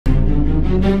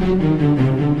There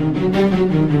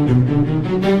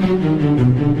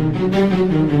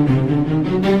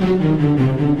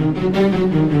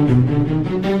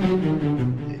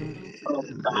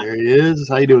he is.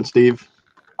 How you doing, Steve?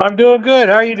 I'm doing good.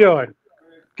 How are you doing?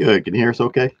 Good. Can you hear us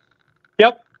okay?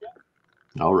 Yep.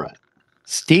 All right.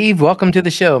 Steve, welcome to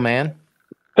the show, man.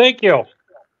 Thank you.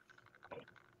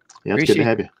 Yeah, it's good to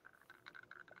have you.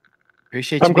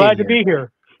 Appreciate you. I'm glad to be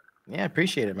here. Yeah,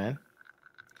 appreciate it, man.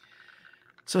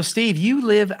 So, Steve, you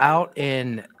live out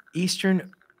in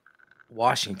Eastern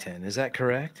Washington. Is that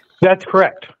correct? That's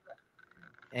correct.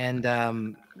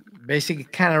 And basically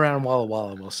kind of around Walla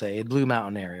Walla, we'll say, Blue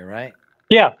Mountain area, right?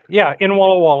 Yeah, in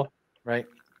Walla Walla. Right.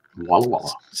 Walla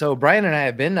Walla. So Brian and I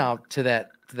have been out to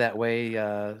that way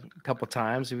a couple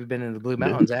times. We've been in the Blue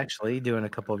Mountains actually, doing a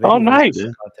couple of videos. Oh, nice.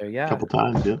 Out there, yeah. A couple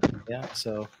times, yeah. Yeah.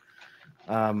 So,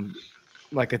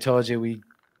 like I told you, we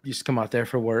used to come out there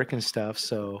for work and stuff.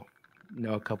 So, you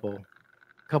know, a couple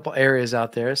areas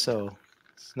out there. So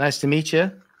it's nice to meet you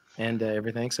and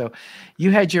everything. So,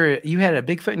 you had a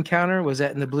Bigfoot encounter. Was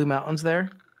that in the Blue Mountains there?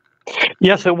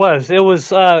 Yes, it was. It was.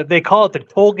 They call it the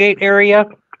Tollgate area.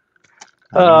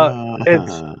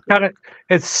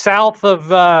 It's south of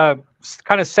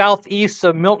kind of southeast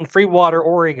of Milton Freewater,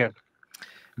 Oregon.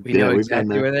 We know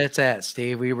exactly where that's at,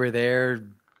 Steve. We were there.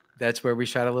 That's where we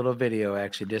shot a little video,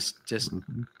 actually, just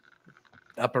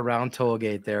up around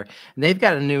Tollgate there. And they've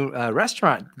got a new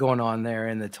restaurant going on there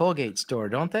in the Tollgate store,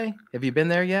 don't they? Have you been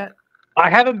there yet? I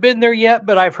haven't been there yet,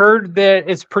 but I've heard that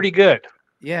it's pretty good.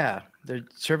 Yeah. They're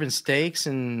serving steaks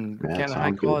and kind of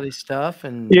high quality stuff,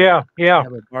 and yeah,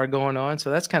 have a bar going on. So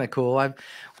that's kind of cool.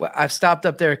 I've stopped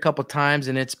up there a couple times,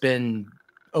 and it's been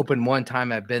open one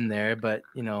time I've been there, but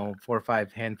 4 or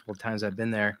 5 handful of times I've been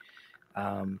there,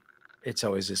 it's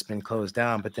always just been closed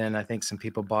down. But then I think some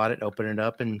people bought it, opened it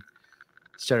up, and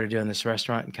started doing this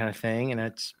restaurant and kind of thing, and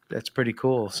that's pretty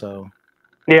cool. So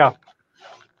yeah.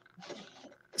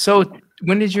 So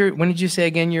when did you say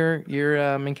again your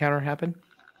encounter happened?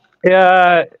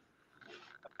 I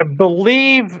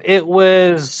believe it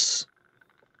was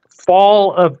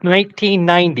fall of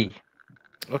 1990.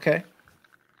 Okay.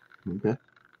 Well,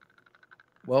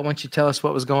 why don't you tell us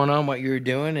what was going on, what you were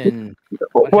doing, and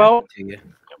what happened to you?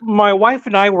 My wife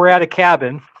and I were at a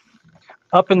cabin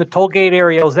up in the Tollgate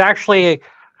area. It was actually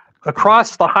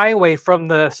across the highway from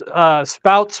the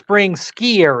Spout Springs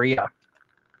ski area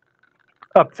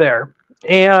up there.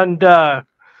 And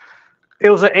it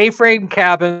was an A-frame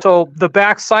cabin, so the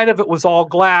back side of it was all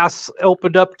glass,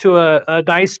 opened up to a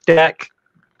nice deck.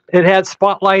 It had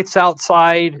spotlights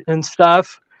outside and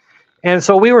stuff. And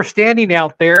so we were standing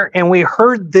out there, and we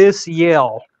heard this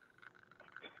yell.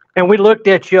 And we looked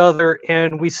at each other,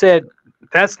 and we said,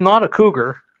 that's not a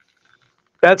cougar.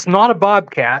 That's not a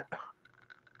bobcat.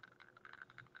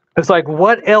 It's like,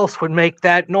 what else would make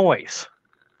that noise?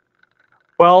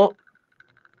 Well,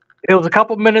 it was a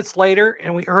couple minutes later,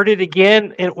 and we heard it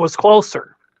again, and it was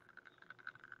closer.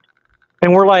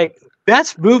 And we're like,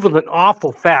 that's moving an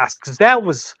awful fast,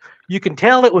 because you can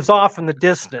tell it was off in the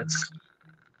distance.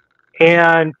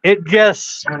 And it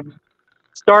just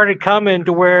started coming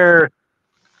to where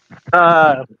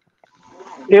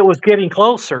it was getting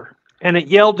closer. And it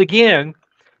yelled again,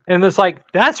 and it's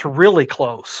like, that's really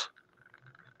close.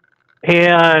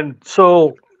 And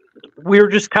so we were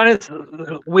just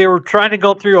we were trying to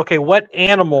go through, okay, what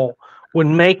animal would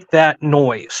make that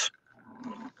noise?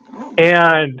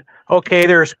 And okay,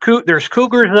 there's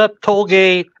cougars up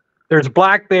Tollgate, there's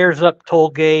black bears up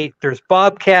Tollgate, there's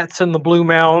bobcats in the Blue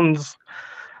Mountains.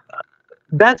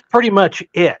 That's pretty much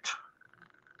it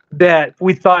that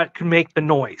we thought could make the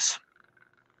noise.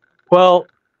 Well,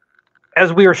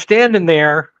 as we were standing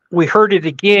there, we heard it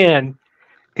again,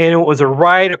 and it was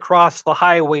right across the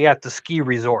highway at the ski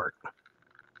resort.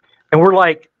 And we're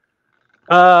like,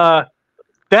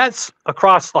 that's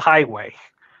across the highway.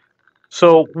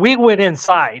 So we went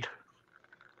inside.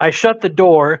 I shut the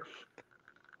door.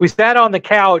 We sat on the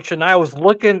couch, and I was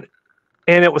looking,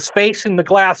 and it was facing the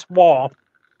glass wall.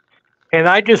 And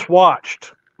I just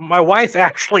watched. My wife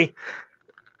actually,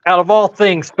 out of all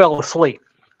things, fell asleep.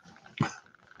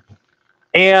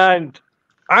 And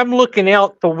I'm looking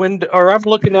out the window, or I'm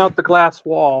looking out the glass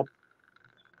wall,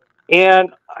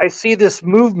 and I see this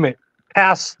movement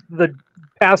past the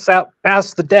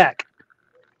deck,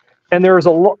 and there's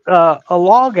a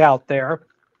log out there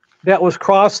that was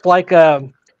crossed like a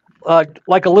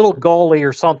little gully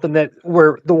or something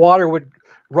where the water would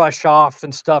rush off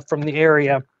and stuff from the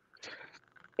area,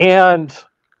 and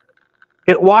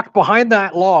it walked behind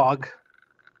that log.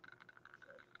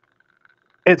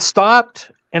 It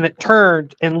stopped and it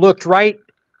turned and looked right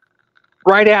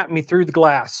at me through the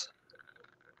glass.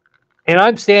 And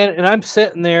I'm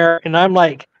sitting there, and I'm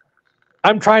like,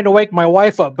 I'm trying to wake my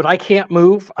wife up, but I can't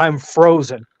move. I'm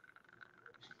frozen.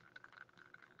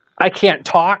 I can't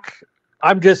talk.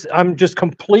 I'm just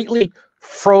completely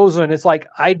frozen. It's like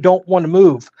I don't want to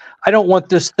move. I don't want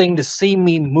this thing to see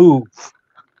me move.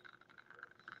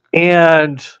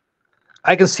 And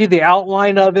I can see the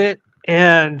outline of it,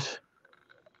 and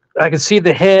I can see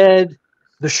the head,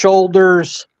 the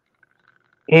shoulders,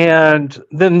 and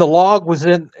then the log was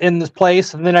in this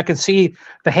place, and then I can see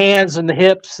the hands and the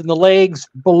hips and the legs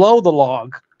below the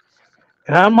log.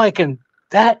 And I'm like, and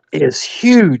that is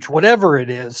huge, whatever it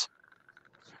is.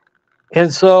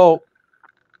 And so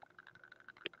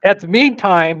at the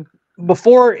meantime,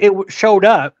 before it showed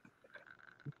up,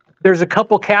 there's a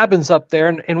couple cabins up there,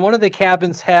 and one of the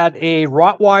cabins had a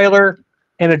Rottweiler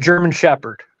and a German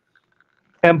Shepherd.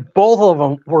 And both of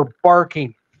them were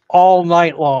barking all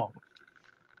night long.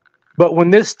 But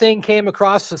when this thing came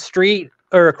across the street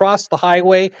or across the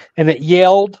highway and it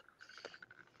yelled,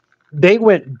 they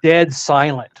went dead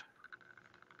silent.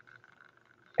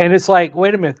 And it's like,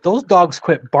 wait a minute, those dogs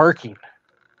quit barking.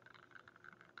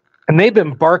 And they've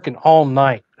been barking all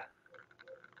night.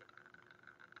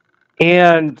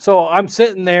 And so I'm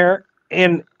sitting there,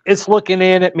 and it's looking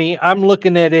in at me. I'm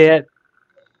looking at it.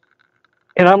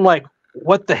 And I'm like,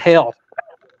 what the hell?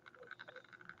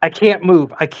 I can't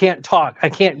move. I can't talk. I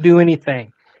can't do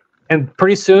anything. And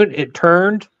pretty soon it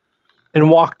turned and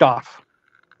walked off.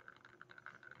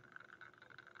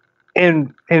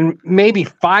 And maybe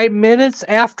 5 minutes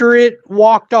after it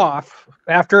walked off,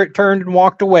 after it turned and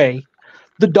walked away,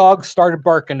 the dog started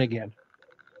barking again.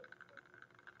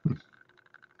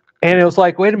 And it was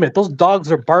like, wait a minute, those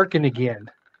dogs are barking again.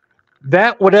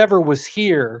 That whatever was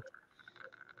here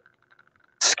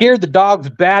scared the dogs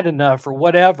bad enough or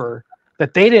whatever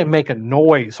that they didn't make a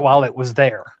noise while it was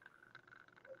there.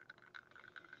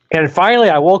 And finally,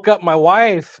 I woke up my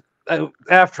wife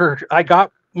after I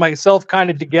got myself kind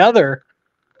of together,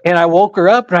 and I woke her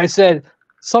up and I said,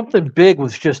 something big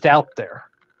was just out there.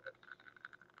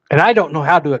 And I don't know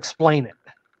how to explain it.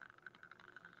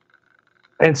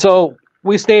 And so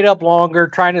we stayed up longer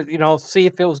trying to, see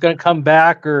if it was going to come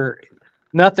back, or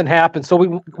nothing happened. So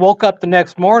we woke up the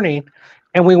next morning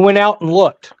and we went out and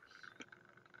looked.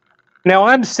 Now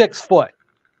I'm 6 foot,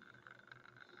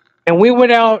 and we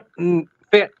went out and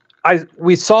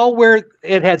we saw where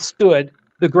it had stood.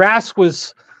 The grass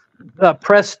was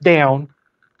pressed down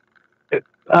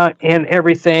and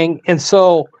everything. And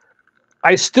so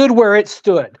I stood where it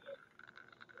stood.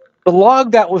 The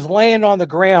log that was laying on the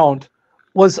ground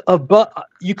was above.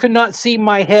 You could not see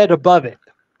my head above it.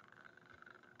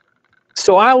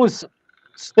 So I was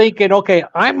thinking, okay,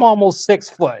 I'm almost 6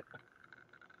 foot.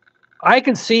 I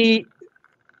can see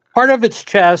part of its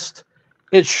chest,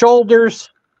 its shoulders,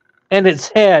 and its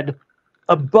head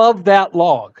above that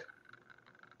log.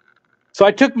 So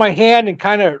I took my hand and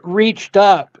kind of reached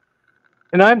up,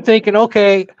 and I'm thinking,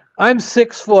 okay, I'm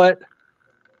 6 foot.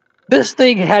 This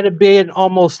thing had to be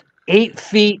almost 8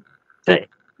 feet to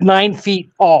 9 feet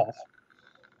tall.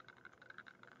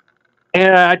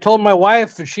 And I told my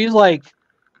wife, and she's like,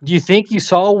 do you think you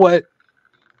saw what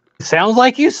it sounds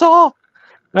like you saw?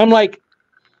 And I'm like,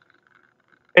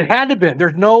 it had to have been.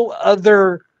 There's no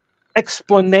other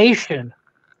explanation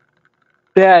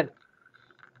that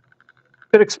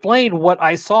could explain what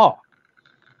I saw.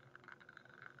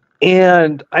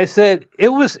 And I said, it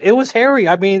was hairy.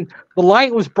 I mean, the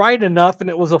light was bright enough, and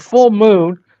it was a full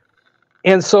moon.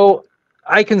 And so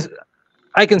I can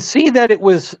see that it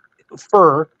was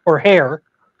fur or hair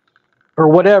or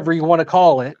whatever you want to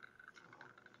call it.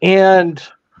 And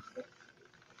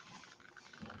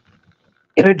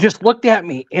it just looked at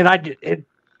me, and I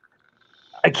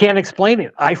can't explain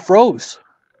it. I froze.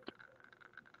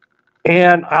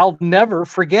 And I'll never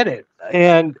forget it.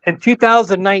 And in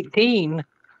 2019,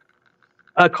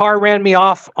 a car ran me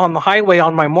off on the highway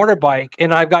on my motorbike,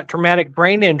 and I've got traumatic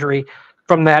brain injury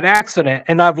from that accident,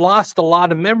 and I've lost a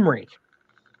lot of memory.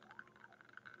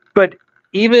 But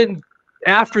even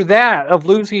after that, of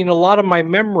losing a lot of my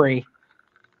memory,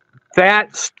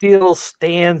 that still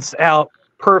stands out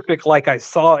perfect like I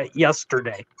saw it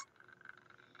yesterday.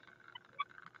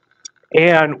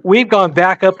 And we've gone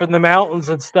back up in the mountains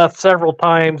and stuff several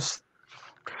times,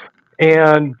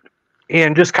 and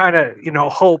just kind of,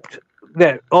 hoped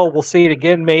that, we'll see it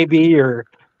again maybe,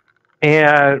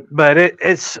 but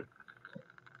it's,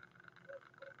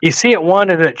 you see it one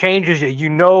and it changes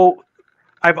you.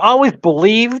 I've always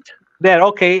believed that,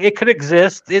 okay, it could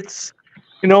exist. It's,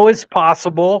 it's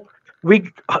possible.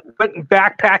 We went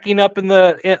backpacking up in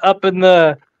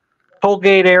the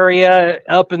Tollgate area,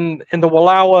 up in the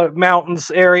Wallowa Mountains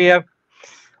area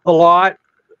a lot,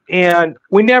 and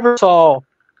we never saw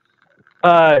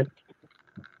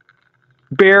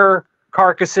bear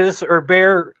carcasses or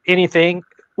bear anything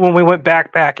when we went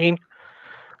backpacking.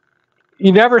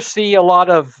 You never see a lot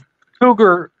of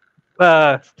cougar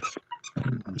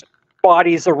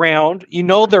bodies around. You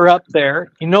know they're up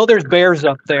there. You know there's bears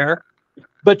up there,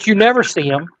 but you never see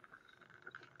them.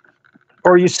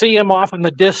 Or you see them off in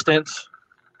the distance.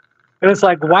 And it's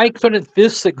like, why couldn't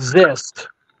this exist?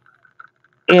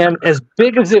 And as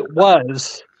big as it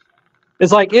was,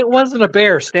 it's like it wasn't a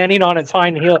bear standing on its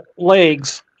hind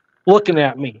legs looking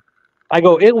at me. I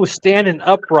go, it was standing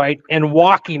upright and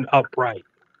walking upright.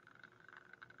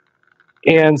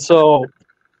 And so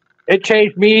it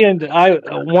changed me into a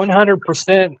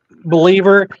 100%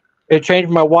 believer. It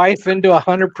changed my wife into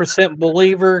 100%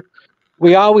 believer.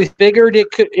 We always figured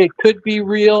it could be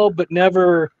real, but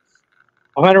never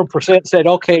 100% said,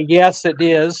 okay, yes, it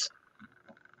is.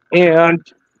 And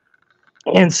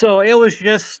so it was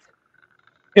just,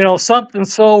 something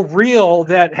so real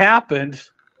that happened.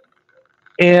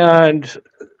 And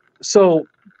so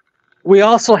we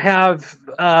also have,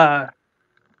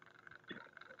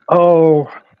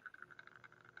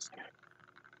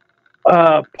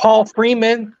 Paul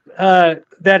Freeman,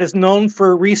 that is known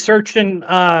for researching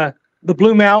the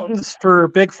Blue Mountains for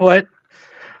Bigfoot.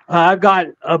 I've got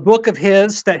a book of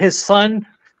his that his son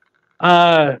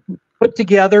put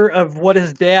together of what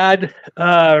his dad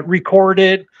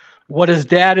recorded, what his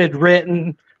dad had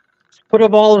written, put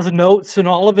up all his notes and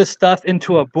all of his stuff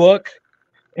into a book.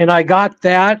 And I got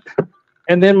that.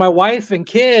 And then my wife and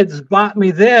kids bought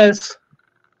me this.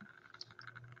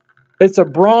 It's a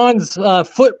bronze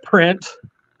footprint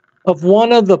of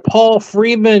one of the Paul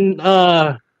Freeman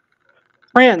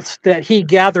prints that he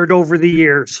gathered over the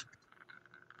years.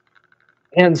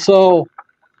 And so,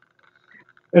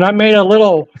 and I made a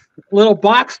little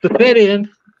box to fit in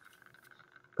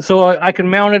so I can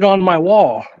mount it on my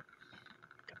wall.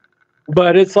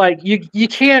 But it's like, you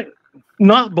can't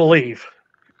not believe.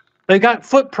 They got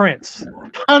footprints,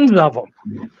 tons of them.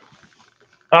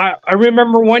 I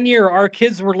remember one year our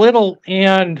kids were little,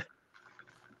 and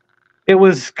it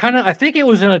was I think it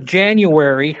was in a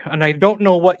January, and I don't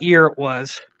know what year it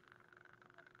was.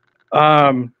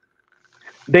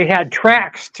 They had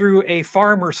tracks through a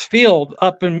farmer's field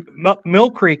up in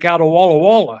Mill Creek out of Walla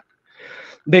Walla.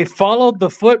 They followed the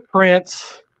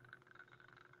footprints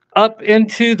up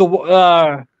into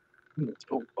the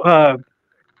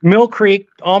Mill Creek,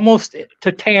 almost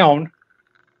to town.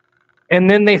 And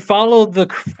then they followed the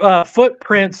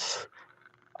footprints,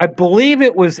 I believe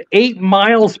it was 8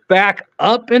 miles back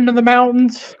up into the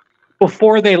mountains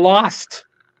before they lost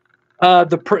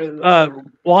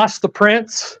the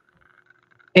prints.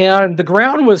 And the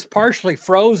ground was partially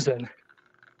frozen.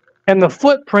 And the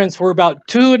footprints were about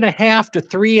 2.5 to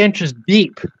 3 inches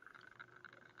deep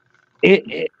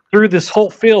through this whole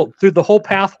field, through the whole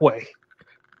pathway.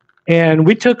 And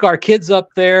we took our kids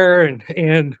up there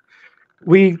and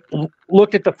we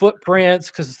looked at the footprints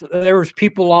because there was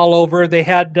people all over. They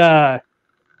had the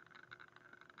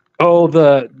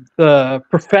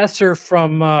professor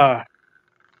from I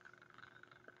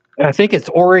think it's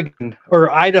Oregon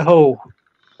or Idaho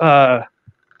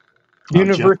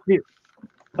University.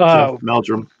 Jeff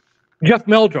Meldrum. Jeff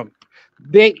Meldrum.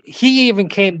 He even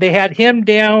came. They had him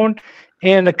down,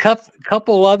 and a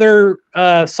couple other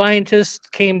scientists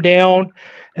came down,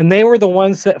 and they were the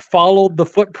ones that followed the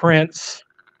footprints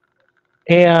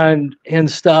and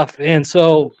stuff. And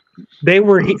so they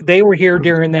were here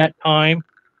during that time.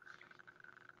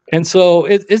 And so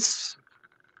it's.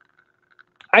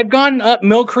 I've gone up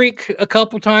Mill Creek a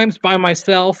couple times by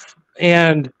myself,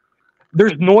 and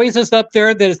there's noises up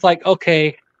there that it's like,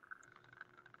 okay,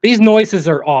 these noises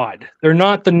are odd. They're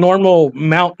not the normal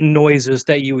mountain noises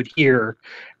that you would hear.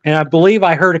 And I believe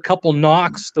I heard a couple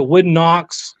knocks, the wood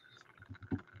knocks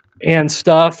and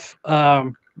stuff,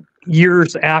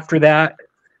 years after that.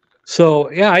 So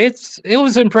yeah, it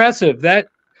was impressive. That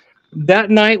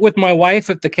night with my wife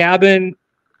at the cabin,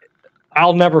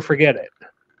 I'll never forget it.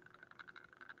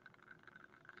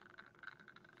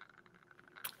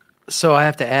 So I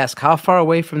have to ask, how far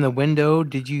away from the window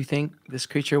did you think this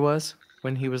creature was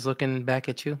when he was looking back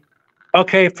at you?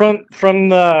 Okay, from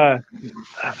the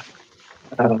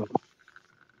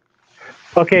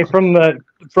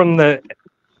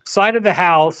side of the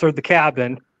house or the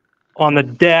cabin on the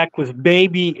deck was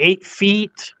maybe 8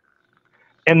 feet,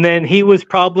 and then he was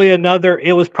probably another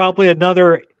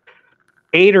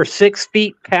 8 or 6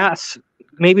 feet past,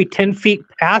 maybe 10 feet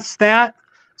past that.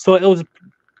 So it was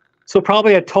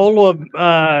probably a total of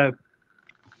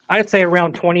I'd say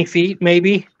around 20 feet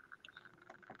maybe.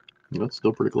 That's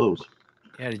still pretty close.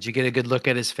 Yeah. Did you get a good look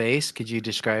at his face? Could you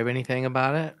describe anything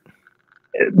about it?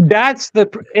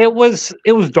 It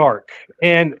was dark,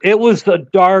 and it was a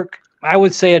dark, I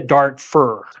would say a dark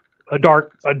fur, a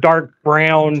dark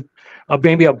brown,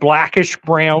 maybe a blackish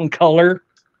brown color.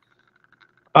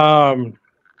 Um,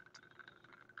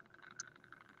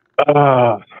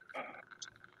 uh,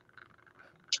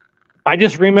 I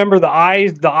just remember the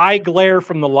eye glare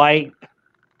from the light,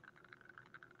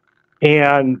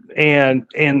 and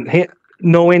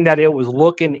knowing that it was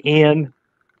looking in.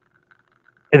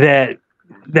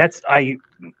 That's I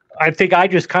think I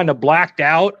just kind of blacked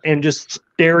out and just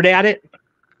stared at it,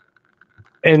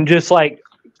 and just like,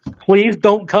 please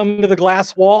don't come to the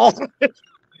glass wall.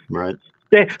 Right.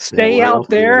 Stay what out else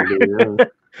are you there. gonna do? Yeah.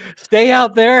 Stay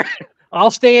out there.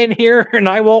 I'll stay in here and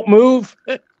I won't move.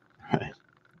 Right.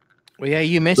 Well, yeah,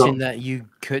 you mentioned that you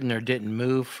couldn't or didn't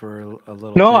move for a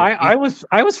little No, bit. I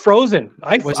was frozen.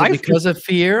 Was it because of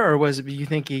fear, or was it you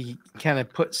think he kind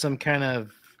of put some kind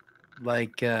of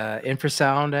like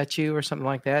infrasound at you or something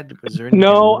like that? Was there any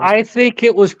No, kind of I think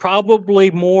it was probably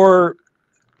more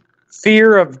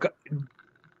fear of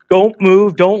don't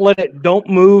move, don't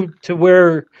move to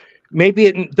where maybe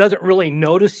it doesn't really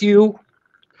notice you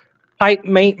type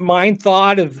mind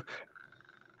thought of,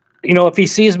 if he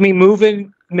sees me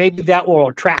moving, maybe that will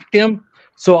attract him.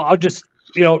 So I'll just,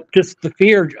 just the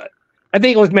fear. I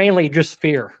think it was mainly just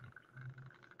fear.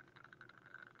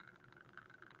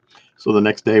 So the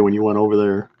next day when you went over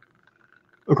there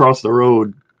across the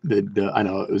road, I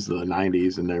know it was the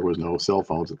 90s and there was no cell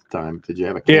phones at the time. Did you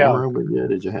have a camera? Yeah.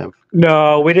 Did you have?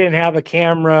 No, we didn't have a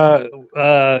camera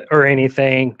or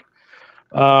anything.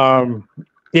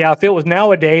 Yeah, if it was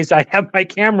nowadays, I'd have my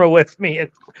camera with me.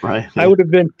 Right. I would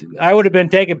have been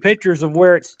taking pictures of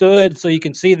where it stood, so you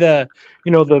can see the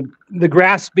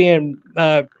grass being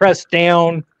pressed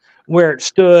down where it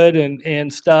stood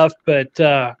and stuff. But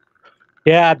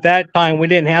yeah, at that time we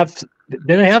didn't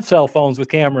have cell phones with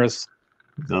cameras.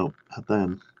 No, not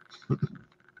then.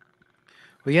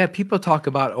 Well, yeah, people talk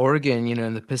about Oregon,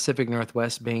 in the Pacific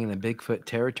Northwest being the Bigfoot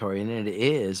territory, and it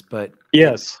is. But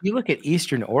yes, if you look at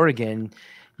Eastern Oregon,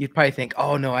 you'd probably think,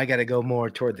 oh, no, I got to go more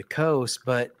toward the coast.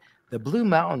 But the Blue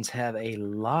Mountains have a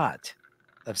lot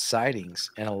of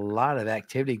sightings and a lot of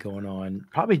activity going on,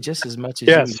 probably just as much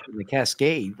as in the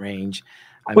Cascade Range.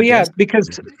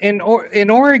 Because in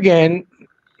Oregon,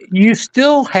 you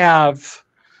still have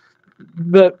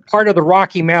the part of the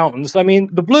Rocky Mountains. I mean,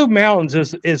 the Blue Mountains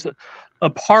is a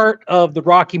part of the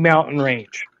Rocky Mountain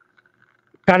Range,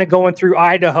 kind of going through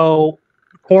Idaho,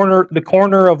 the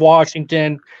corner of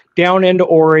Washington, down into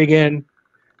Oregon,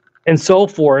 and so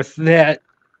forth. That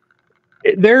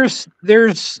there's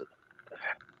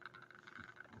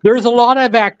a lot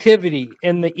of activity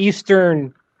in the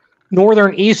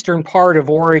northern eastern part of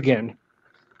Oregon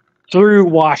through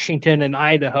Washington and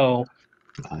Idaho.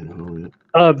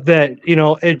 Of that,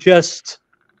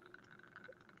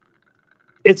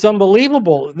 it's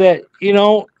unbelievable that,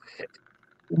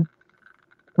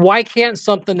 why can't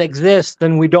something exist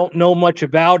and we don't know much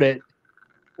about it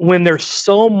when there's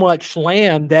so much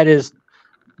land that is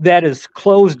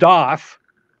closed off.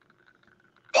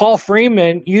 Paul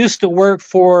Freeman used to work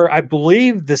for, I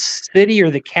believe, the city or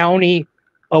the county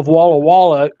of Walla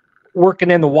Walla,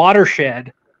 working in the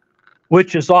watershed,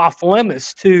 which is off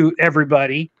limits to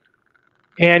everybody.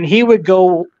 And he would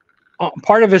go,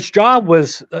 part of his job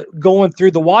was going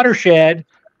through the watershed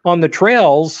on the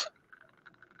trails,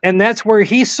 and that's where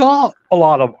he saw a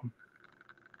lot of them.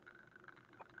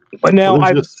 But now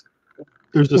there's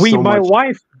just so my much.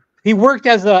 wife, he worked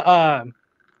as a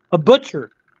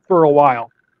butcher for a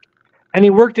while, and he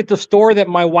worked at the store that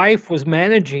my wife was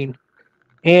managing,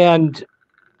 and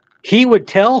he would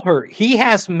tell her he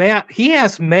has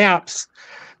maps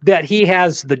that he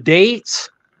has the dates,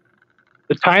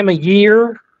 the time of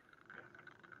year,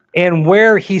 and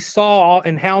where he saw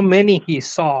and how many he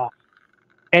saw.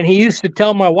 And he used to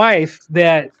tell my wife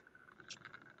that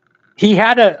he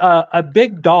had a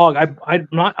big dog.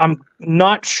 I'm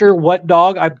not sure what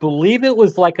dog. I believe it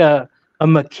was like a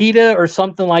Makita or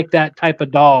something like that type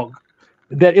of dog.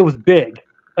 That it was big,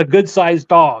 a good sized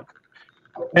dog.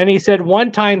 And he said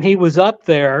one time he was up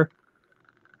there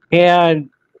and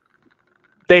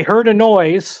they heard a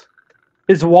noise.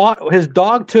 His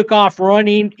dog took off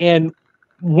running and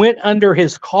went under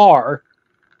his car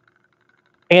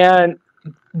and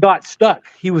got stuck.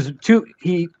 It was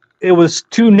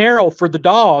too narrow for the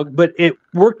dog, but it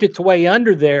worked its way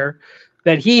under there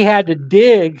that he had to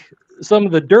dig some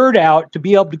of the dirt out to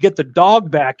be able to get the dog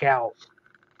back out.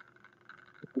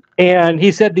 And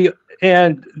he said the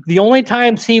only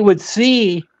times he would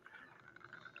see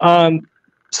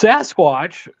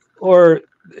Sasquatch or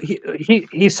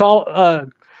he saw.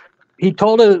 He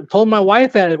told my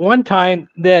wife at one time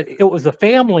that it was a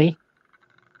family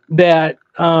that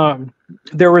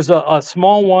there was a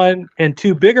small one and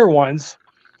two bigger ones,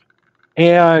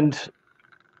 and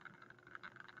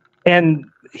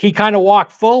he kind of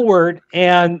walked forward,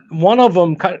 and one of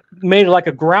them made like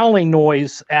a growling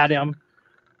noise at him,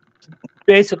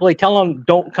 basically telling him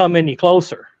don't come any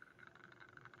closer.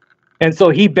 And so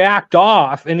he backed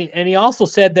off, and he also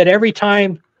said that every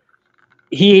time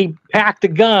he packed a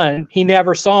gun, he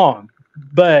never saw him.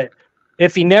 But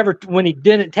when he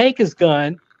didn't take his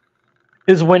gun,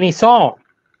 is when he saw him.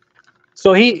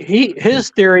 So his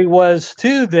theory was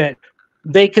too that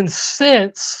they can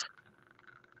sense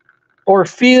or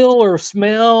feel or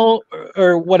smell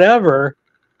or whatever.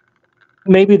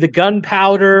 Maybe the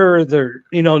gunpowder or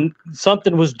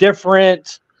something was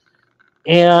different,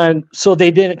 and so they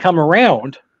didn't come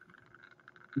around.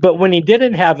 But when he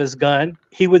didn't have his gun,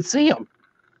 he would see him.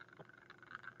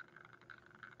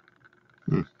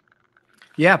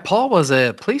 Yeah, Paul was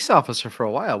a police officer for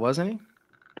a while, wasn't he?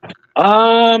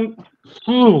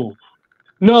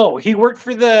 No, he worked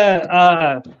for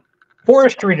the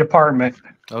forestry department.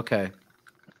 Okay.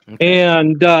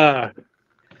 And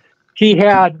he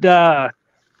had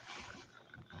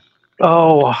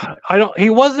he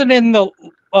wasn't in the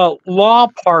law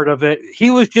part of it.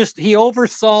 He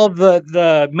oversaw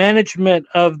the management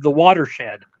of the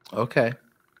watershed. Okay.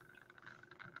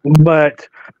 But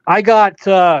I got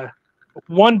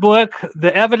one book,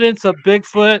 The Evidence of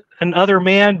Bigfoot and Other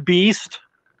Man Beast,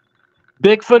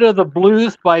 Bigfoot of the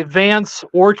Blues by Vance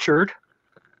Orchard,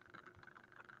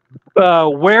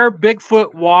 Where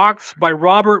Bigfoot Walks by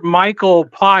Robert Michael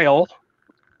Pyle,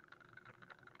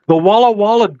 The Walla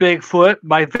Walla Bigfoot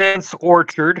by Vance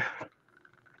Orchard,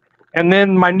 and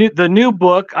then the new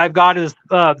book I've got is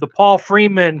the Paul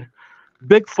Freeman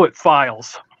Bigfoot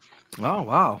Files. Oh,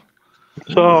 wow.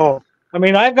 So, I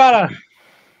mean, I've got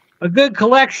a good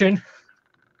collection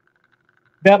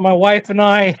that my wife and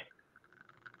I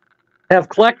have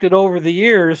collected over the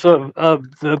years of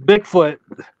the Bigfoot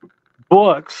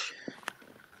books.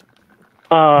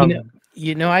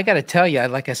 You know, I got to tell you,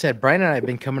 like I said, Brian and I have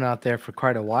been coming out there for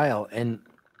quite a while, and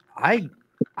I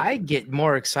get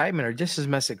more excitement or just as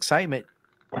much excitement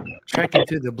trekking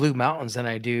through the Blue Mountains than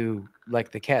I do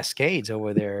like the Cascades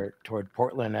over there toward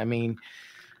Portland. I mean,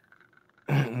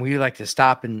 we like to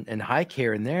stop and hike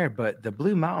here and there, but the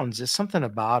Blue Mountains, there's something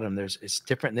about them. It's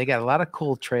different. They got a lot of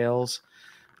cool trails.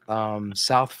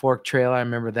 South Fork Trail, I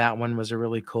remember that one was a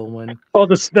really cool one. Oh,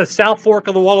 the South Fork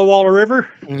of the Walla Walla River?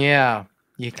 Yeah.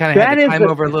 You kind of had to climb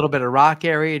over a little bit of rock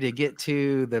area to get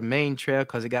to the main trail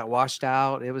because it got washed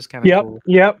out. It was kind of cool.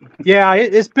 Yep. Yeah,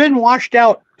 it's been washed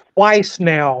out twice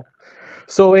now.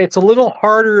 So it's a little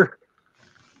harder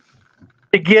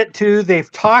to get to.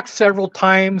 They've talked several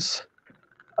times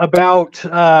about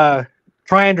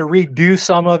trying to redo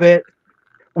some of it.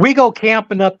 We go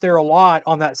camping up there a lot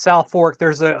on that South Fork.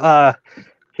 There's a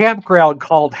campground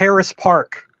called Harris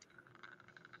Park,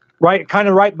 right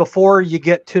before you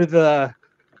get to the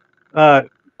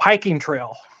hiking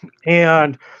trail.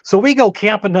 And so we go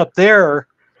camping up there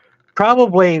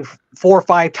probably 4 or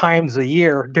 5 times a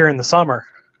year during the summer.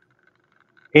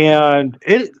 And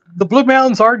the Blue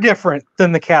Mountains are different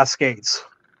than the Cascades.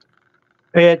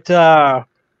 I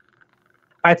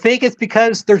think it's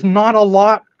because there's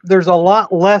a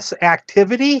lot less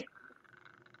activity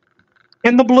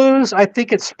in the Blues. I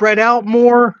think it's spread out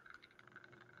more,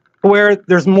 where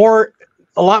there's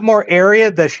a lot more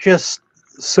area that's just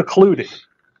secluded.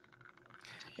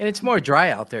 And it's more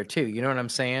dry out there too. You know what I'm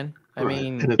saying? I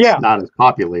mean, and it's not as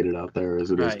populated out there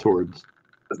as it is towards.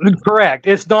 Correct.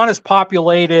 It's not as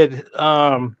populated.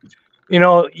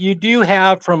 You do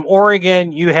have from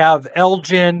Oregon, you have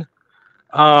Elgin,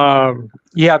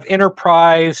 you have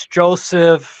Enterprise,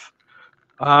 Joseph,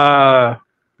 the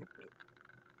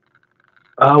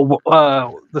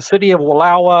city of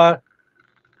Wallowa.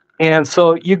 And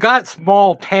so you got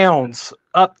small towns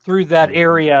up through that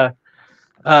area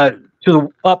up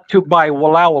to by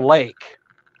Wallowa Lake.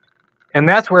 And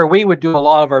that's where we would do a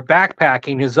lot of our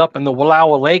backpacking, is up in the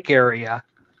Wallowa Lake area.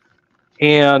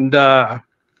 And,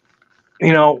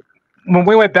 when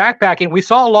we went backpacking, we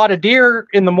saw a lot of deer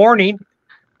in the morning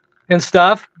and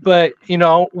stuff, but,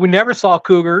 we never saw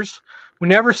cougars. We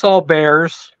never saw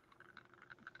bears,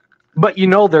 but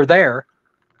they're there.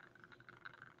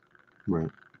 Right.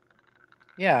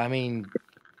 Yeah, I mean,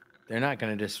 they're not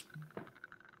going to just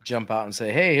jump out and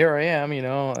say, "Hey, here I am."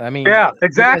 I mean, yeah,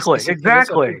 exactly.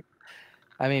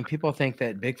 I mean, people think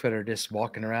that Bigfoot are just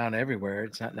walking around everywhere.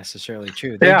 It's not necessarily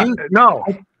true. No.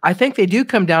 I think they do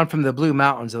come down from the Blue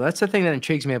Mountains. So that's the thing that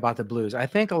intrigues me about the Blues. I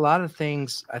think a lot of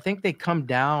things, I think they come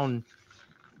down.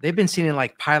 They've been seen in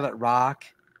like Pilot Rock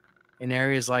in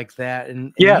areas like that.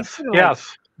 And Yes,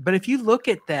 but if you look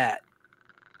at that,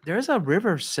 there's a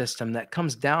river system that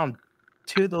comes down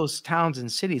to those towns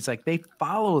and cities. Like they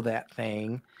follow that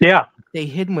thing. Yeah. They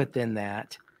hidden within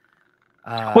that.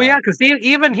 Well, yeah, because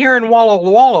even here in Walla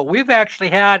Walla, we've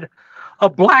actually had a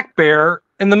black bear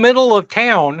in the middle of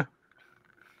town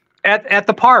at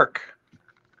the park.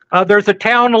 There's a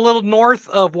town a little north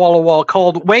of Walla Walla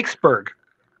called Wakesburg.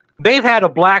 They've had a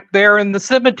black bear in the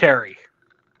cemetery.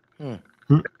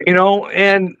 You know,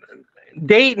 and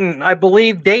Dayton, I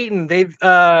believe Dayton, they've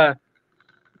I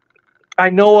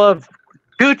know of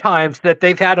 2 times that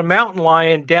they've had a mountain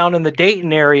lion down in the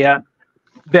Dayton area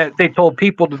that they told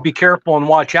people to be careful and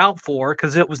watch out for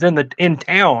because it was in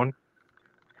town.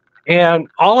 And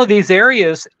all of these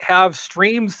areas have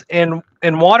streams and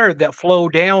water that flow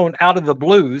down out of the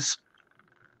Blues,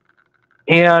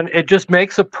 and it just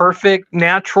makes a perfect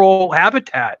natural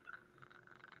habitat.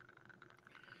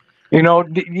 You know,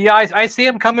 yeah, I see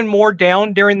them coming more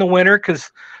down during the winter because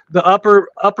the upper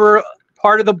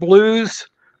part of the Blues,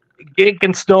 it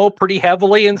can snow pretty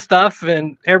heavily and stuff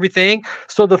and everything.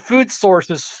 So the food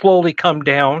sources slowly come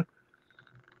down.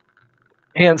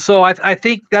 And so I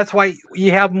think that's why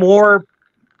you have more,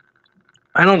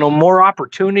 I don't know, more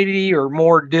opportunity or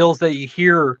more deals that you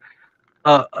hear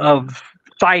of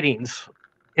sightings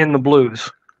in the Blues.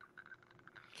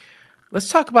 Let's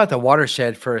talk about the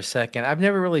watershed for a second. I've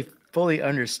never really fully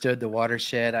understood the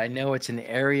watershed. I know it's an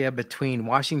area between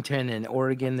Washington and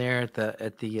Oregon there at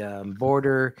the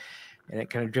border, and it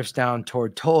kind of drifts down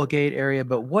toward Tollgate area.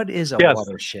 But what is a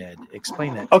watershed?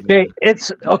 Explain that to me.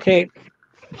 It's okay.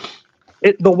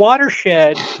 The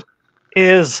watershed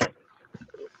is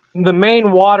the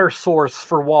main water source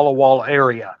for Walla Walla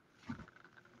area.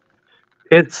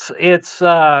 It's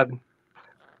a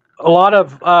lot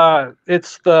of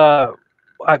it's the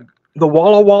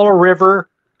Walla Walla River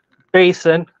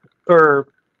basin, or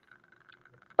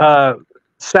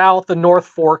South and North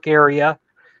Fork area.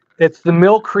 It's the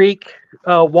Mill Creek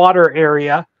water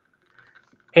area,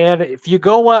 and if you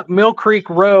go up Mill Creek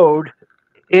Road,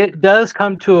 it does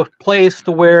come to a place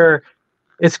to where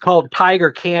it's called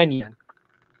Tiger Canyon,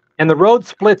 and the road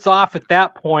splits off at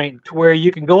that point to where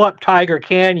you can go up Tiger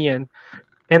Canyon,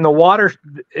 and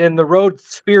the road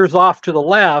spears off to the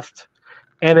left,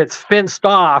 and it's fenced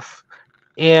off,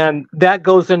 and that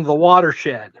goes into the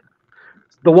watershed.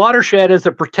 The watershed is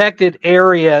a protected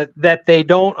area that they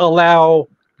don't allow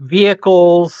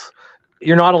vehicles.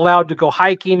 You're not allowed to go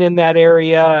hiking in that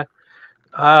area.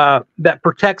 That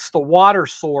protects the water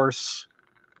source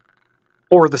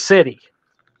for the city.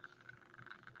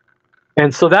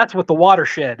 And so that's what the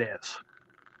watershed is.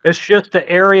 It's just an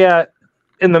area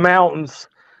in the mountains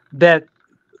that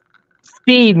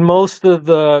feed most of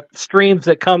the streams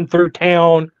that come through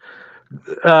town,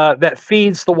 that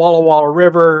feeds the Walla Walla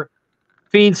River,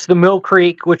 feeds the Mill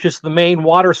Creek, which is the main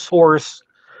water source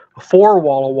for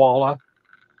Walla Walla.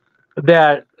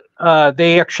 That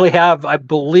they actually have, I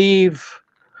believe,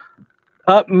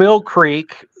 up Mill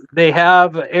Creek, they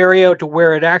have an area to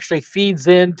where it actually feeds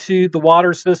into the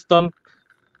water system.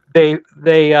 They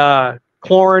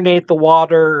chlorinate the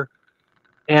water,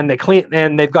 and they clean,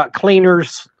 and they've got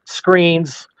cleaners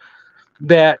screens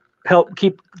that help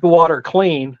keep the water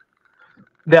clean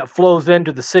that flows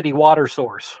into the city water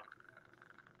source.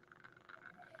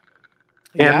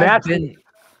 Yeah,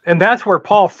 and that's where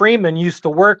Paul Freeman used to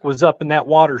work, was up in that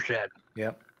watershed.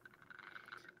 Yep.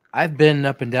 I've been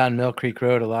up and down Mill Creek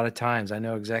Road a lot of times. I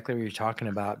know exactly what you're talking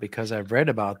about because I've read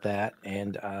about that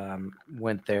and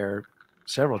went there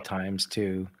several times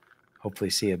to hopefully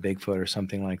see a Bigfoot or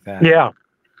something like that. Yeah.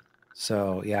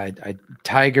 So yeah,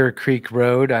 Tiger Creek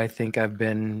Road. I think I've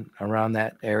been around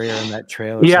that area and that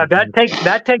trail. Yeah, that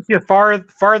takes you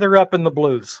farther up in the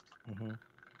Blues. Mm-hmm.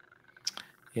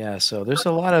 Yeah, so there's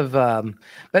a lot of,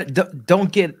 but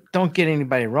don't get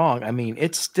anybody wrong. I mean,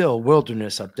 it's still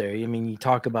wilderness up there. I mean, you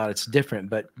talk about it's different,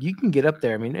 but you can get up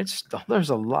there. I mean, there's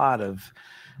a lot of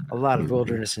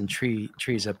wilderness and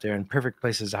trees up there, and perfect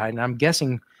places to hide. And I'm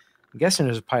guessing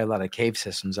there's probably a lot of cave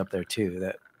systems up there too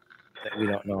that we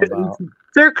don't know about.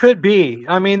 There could be.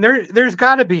 I mean, there's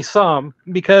got to be some,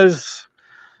 because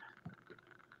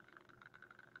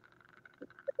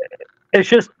it's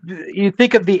just, you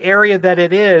think of the area that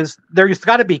it is, there's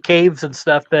got to be caves and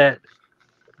stuff that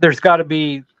there's got to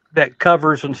be that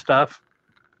covers and stuff.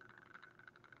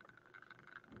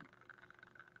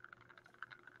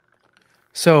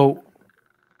 So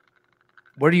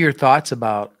What are your thoughts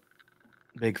about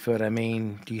Bigfoot? I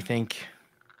mean, do you think?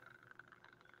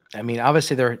 I mean,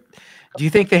 obviously, do you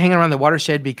think they hang around the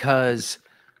watershed because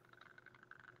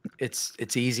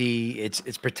it's easy,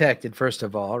 it's protected, first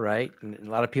of all, right? And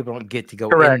a lot of people don't get to go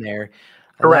in there.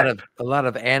 A lot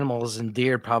of animals and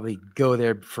deer probably go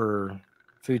there for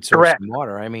food source and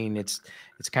water. I mean, it's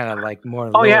kind of like more.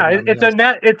 Oh yeah,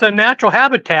 it's a natural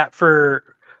habitat for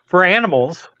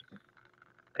animals,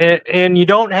 and you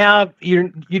don't have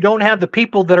the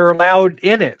people that are allowed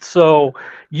in it, so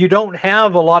you don't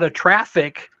have a lot of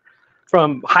traffic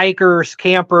from hikers,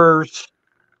 campers.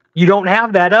 You don't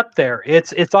have that up there.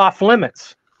 It's off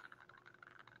limits.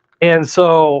 And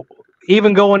so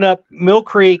even going up Mill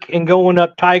Creek and going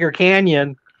up Tiger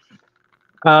Canyon,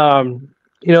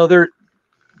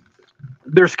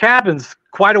 there's cabins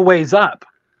quite a ways up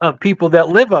of people that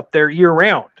live up there year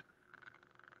round.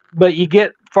 But you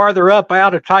get farther up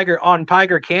out of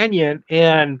Tiger Canyon,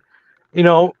 and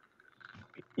you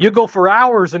go for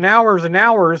hours and hours and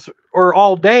hours or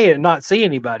all day and not see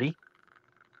anybody.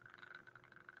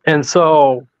 And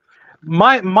so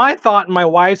my thought and my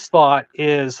wife's thought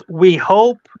is we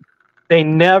hope they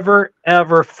never,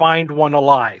 ever find one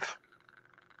alive.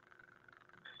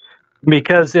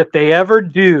 Because if they ever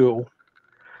do,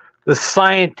 the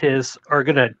scientists are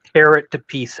going to tear it to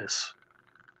pieces.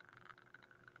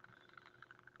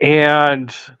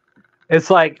 And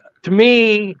it's like, to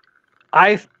me,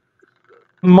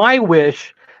 my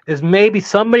wish is maybe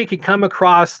somebody could come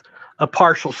across a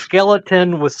partial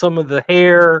skeleton with some of the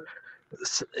hair,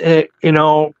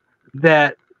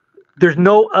 that there's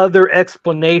no other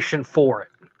explanation for it.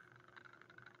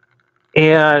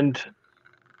 And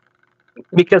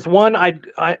because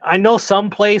I know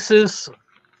some places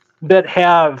that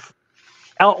have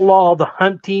outlawed the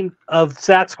hunting of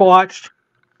Sasquatch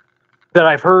that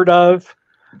I've heard of.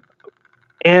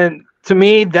 And to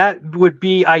me, that would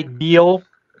be ideal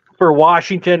for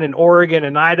Washington and Oregon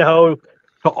and Idaho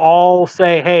to all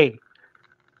say, hey,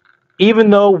 even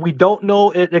though we don't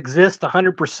know it exists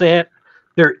 100%,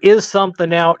 there is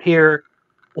something out here.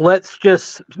 Let's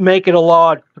just make it a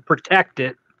law to protect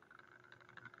it,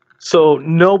 so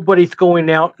nobody's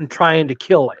going out and trying to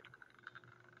kill it.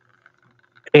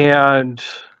 And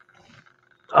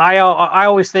I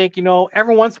always think,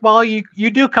 every once in a while you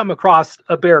do come across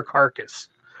a bear carcass.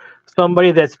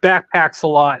 Somebody that's backpacks a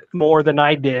lot more than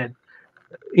I did,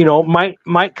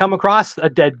 might come across a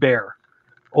dead bear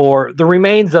or the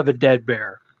remains of a dead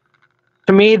bear.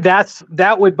 To me,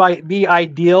 that would be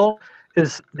ideal,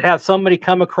 is to have somebody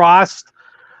come across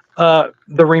the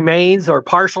remains or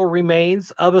partial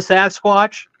remains of a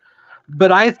Sasquatch.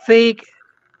 But I think,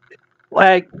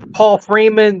 like Paul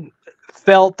Freeman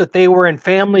felt that they were in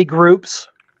family groups,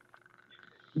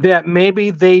 that maybe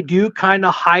they do kind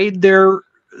of hide the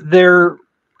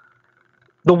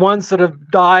ones that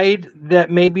have died, that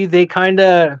maybe they kind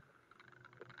of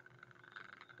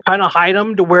hide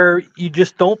them to where you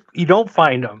don't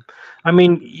find them. I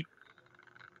mean,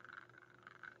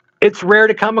 it's rare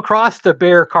to come across the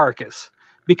bear carcass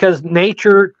because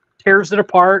nature tears it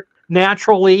apart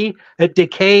naturally. It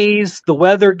decays, the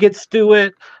weather gets to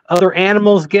it, other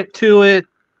animals get to it,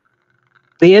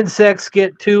 the insects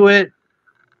get to it,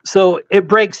 so it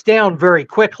breaks down very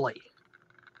quickly.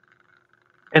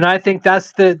 And I think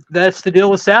that's the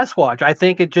deal with Sasquatch. I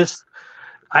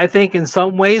think in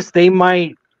some ways they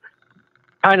might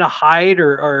kind of hide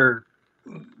or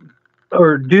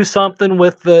do something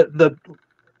with the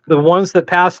ones that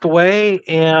passed away,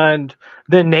 and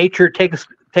then nature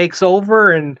takes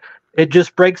over and it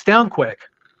just breaks down quick.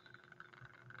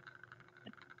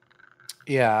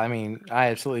 Yeah, I mean, I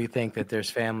absolutely think that there's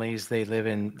families, they live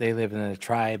in a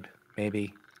tribe,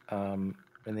 maybe, and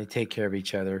they take care of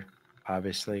each other,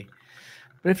 obviously.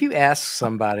 But if you ask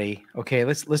somebody, okay,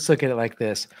 let's look at it like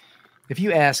this. If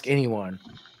you ask anyone,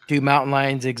 do mountain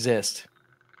lions exist?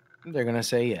 They're going to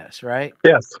say yes, right?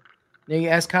 Yes. Now you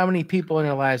ask how many people in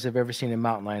their lives have ever seen a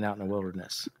mountain lion out in the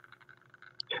wilderness?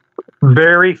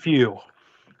 Very few.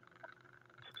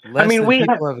 Less than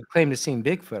people have claimed to seen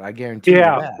Bigfoot, I guarantee you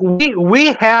that.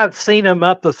 We have seen him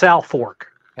up the South Fork.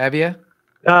 Have you?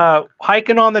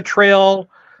 Hiking on the trail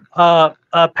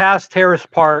past Terrace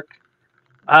Park.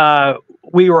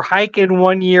 We were hiking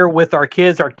one year with our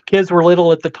kids. Our kids were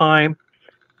little at the time.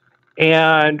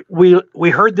 And we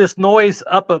heard this noise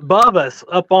up above us,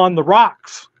 up on the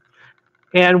rocks.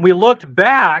 And we looked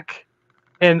back,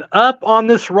 and up on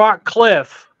this rock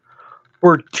cliff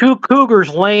were two cougars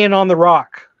laying on the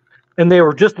rock. And they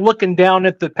were just looking down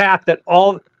at the path that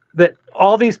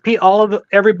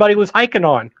everybody was hiking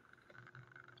on.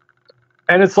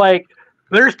 And it's like,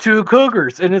 there's 2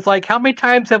 cougars. And it's like, how many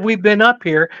times have we been up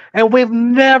here and we've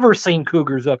never seen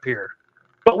cougars up here?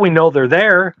 But we know they're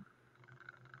there.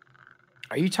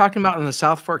 Are you talking about on the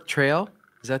South Fork Trail?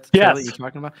 Is that the trail that you're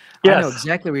talking about? Yes. I know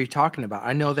exactly what you're talking about.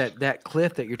 I know that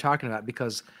cliff that you're talking about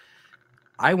because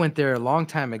I went there a long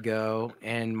time ago,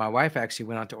 and my wife actually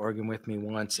went out to Oregon with me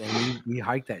once, and we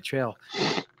hiked that trail.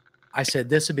 I said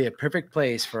this would be a perfect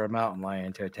place for a mountain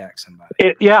lion to attack somebody.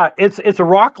 It's a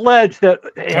rock ledge that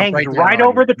hangs right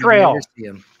over the trail.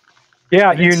 You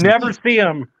never see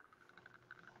them.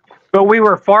 But we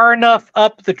were far enough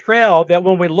up the trail that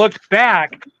when we looked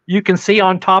back, you can see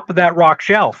on top of that rock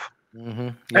shelf. Mm-hmm.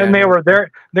 And they were there.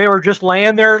 They were just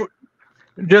laying there,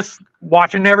 just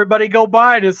watching everybody go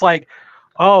by. And it's like,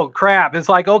 oh crap! It's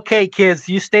like, okay, kids,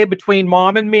 you stay between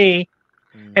mom and me.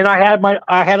 Mm-hmm. And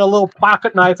I had a little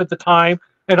pocket knife at the time,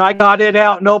 and I got it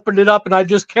out and opened it up, and I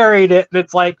just carried it. And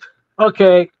it's like,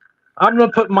 okay, I'm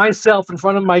gonna put myself in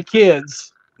front of my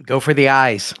kids. Go for the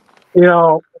eyes. You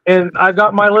know. And I've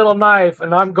got my little knife,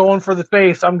 and I'm going for the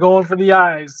face. I'm going for the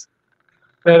eyes.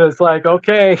 And it's like,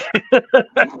 okay.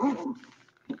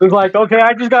 It's like, okay,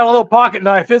 I just got a little pocket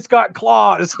knife. It's got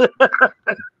claws.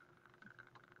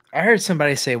 I heard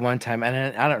somebody say one time,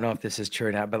 and I don't know if this is true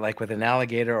or not, but like with an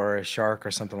alligator or a shark or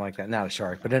something like that, not a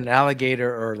shark, but an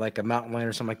alligator or like a mountain lion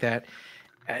or something like that.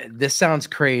 This sounds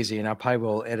crazy, and I probably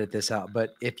will edit this out.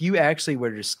 But if you actually were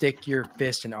to stick your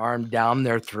fist and arm down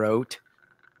their throat,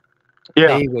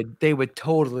 they would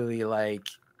totally like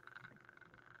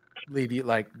leave you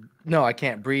like, no, I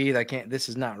can't breathe. I can't, this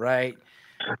is not right.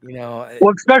 You know,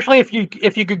 well, especially if you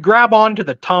could grab onto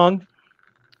the tongue,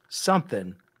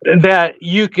 something that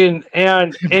you can,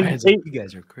 and you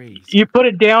guys are crazy. You put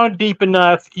it down deep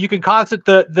enough, you can cause it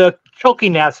the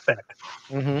choking aspect.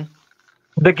 Mm-hmm.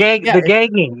 The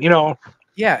gagging, you know.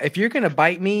 Yeah, if you're gonna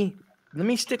bite me, let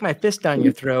me stick my fist down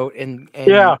your throat and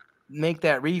make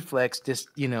that reflex. Just,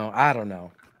 you know, I don't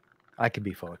know. I could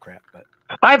be full of crap, but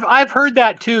I've heard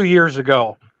that 2 years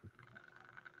ago.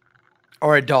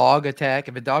 Or a dog attack.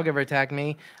 If a dog ever attacked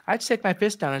me, I'd stick my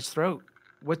fist down his throat.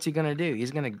 What's he gonna do?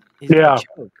 He's gonna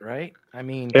choke, right? I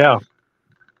mean,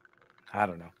 I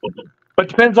don't know. But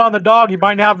depends on the dog. You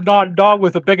might have a dog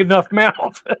with a big enough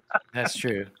mouth. That's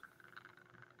true.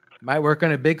 Might work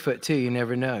on a Bigfoot too. You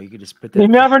never know. You could just put that. You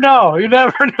never know. You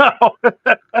never know.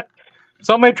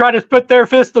 Somebody try to put their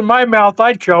fist in my mouth,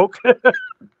 I'd choke.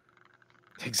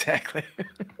 Exactly.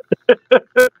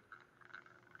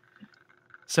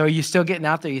 So are you still getting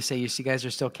out there? You say you guys are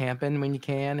still camping when you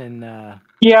can, and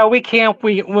yeah, we camp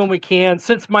when we can.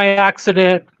 Since my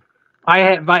accident,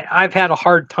 I've had a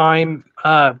hard time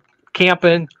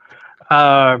camping.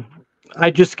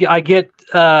 I get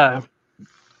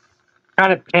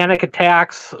kind of panic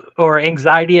attacks or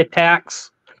anxiety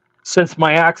attacks since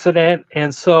my accident,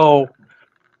 and so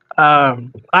I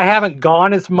haven't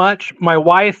gone as much. My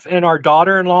wife and our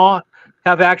daughter-in-law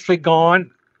have actually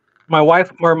gone. My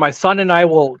wife or my son and I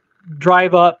will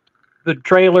drive up the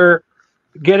trailer,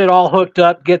 get it all hooked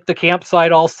up, get the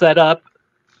campsite all set up,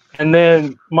 and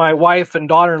then my wife and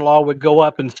daughter-in-law would go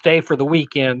up and stay for the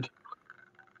weekend.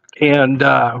 And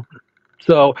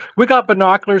so we got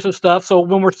binoculars and stuff. So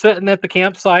when we're sitting at the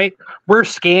campsite, we're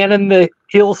scanning the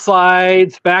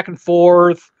hillsides back and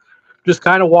forth, just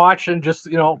kind of watching, just,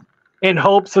 you know, in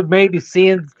hopes of maybe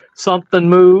seeing something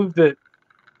move that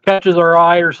catches our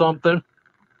eye or something.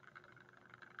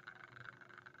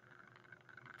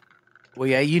 Well,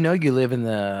 yeah, you know, you live in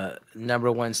the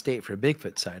 #1 state for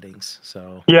Bigfoot sightings,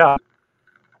 so yeah.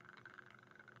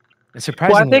 It's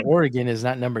surprising Oregon is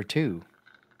not #2.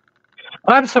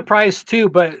 I'm surprised too,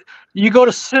 but you go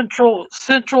to central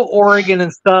Oregon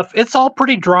and stuff, it's all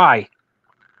pretty dry,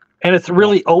 and it's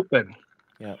really open.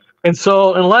 Yeah. And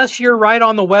so unless you're right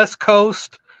on the West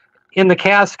Coast in the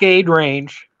Cascade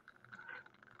Range,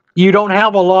 you don't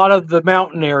have a lot of the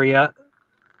mountain area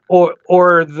or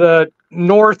the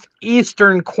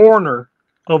northeastern corner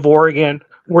of Oregon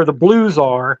where the Blues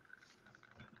are.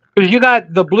 Because you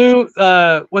got the blue,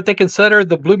 what they consider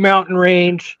the Blue Mountain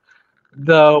Range,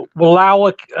 the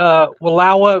Wallowa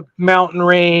Mountain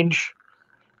Range,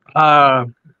 or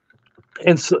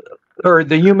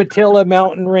the Umatilla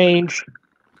Mountain Range.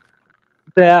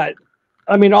 That,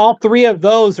 I mean, all three of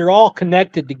those are all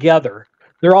connected together.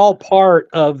 They're all part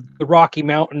of the Rocky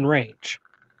Mountain Range.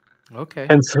 Okay.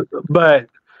 And so, but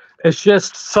it's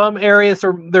just some areas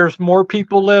there's more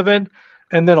people living,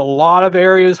 and then a lot of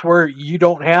areas where you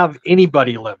don't have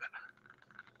anybody living.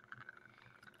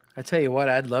 I tell you what,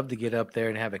 I'd love to get up there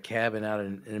and have a cabin out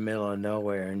in the middle of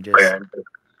nowhere and just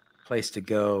place to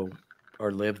go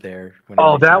or live there.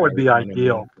 Oh, that would be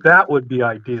ideal. That would be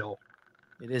ideal.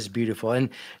 It is beautiful. And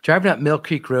driving up Mill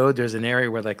Creek Road, there's an area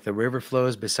where like the river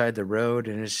flows beside the road,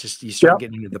 and it's just you start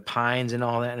getting into the pines and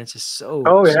all that, and it's just so,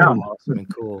 so awesome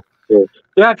and cool.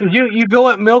 Yeah, because you go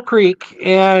up Mill Creek,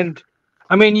 and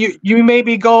I mean you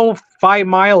maybe go 5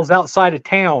 miles outside of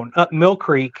town up Mill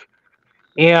Creek,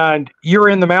 and you're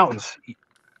in the mountains.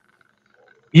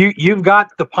 You've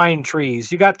got the pine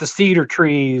trees, you got the cedar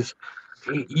trees,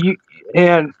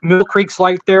 and Mill Creek's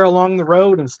right there along the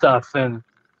road and stuff, and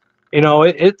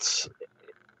it's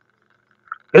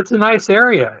a nice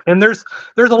area. And there's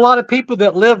a lot of people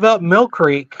that live up Mill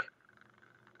Creek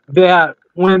that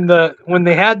when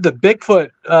they had the Bigfoot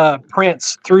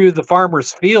prints through the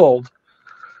farmer's field,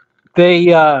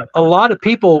 a lot of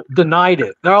people denied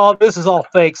it. They're all, this is all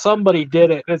fake. Somebody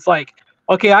did it. And it's like,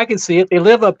 okay, I can see it. They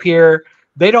live up here.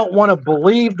 They don't want to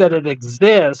believe that it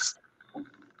exists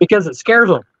because it scares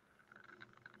them.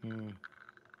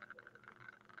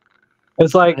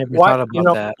 It's like, what,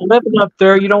 living up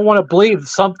there, you don't want to believe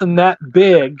something that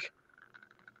big,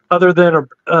 other than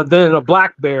a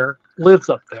black bear, lives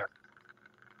up there.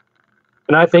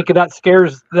 And I think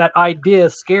that idea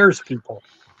scares people.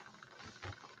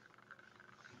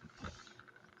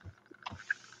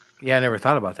 Yeah, I never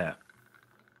thought about that.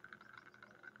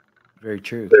 Very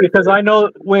true. Because I know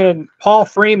when Paul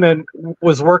Freeman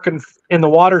was working in the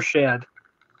watershed,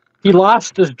 he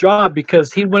lost his job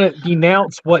because he wouldn't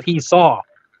denounce what he saw.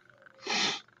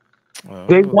 Oh.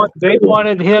 They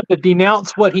wanted him to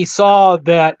denounce what he saw,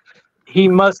 that he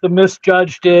must have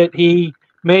misjudged it, he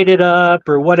made it up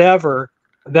or whatever,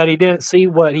 that he didn't see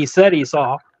what he said he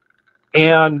saw.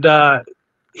 And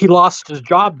he lost his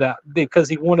job because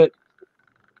he wouldn't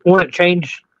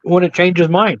change his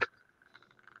mind.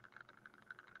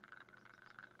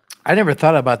 I never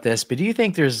thought about this, but do you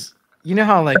think there's,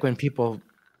 how like when people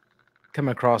come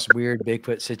across weird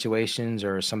Bigfoot situations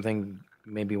or something,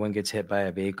 maybe one gets hit by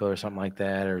a vehicle or something like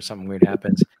that, or something weird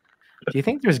happens, do you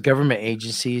think there's government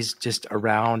agencies just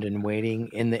around and waiting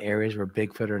in the areas where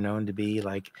Bigfoot are known to be?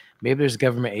 Like maybe there's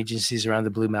government agencies around the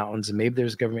Blue Mountains, and maybe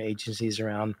there's government agencies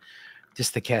around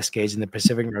just the Cascades in the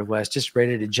Pacific Northwest, just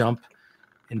ready to jump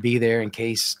and be there in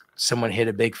case someone hit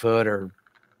a Bigfoot, or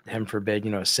heaven forbid,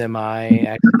 a semi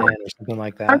accident or something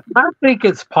like that. I think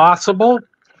it's possible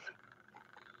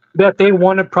that they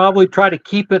want to probably try to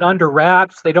keep it under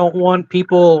wraps. They don't want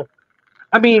people.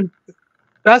 I mean,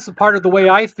 that's a part of the way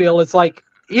I feel. It's like,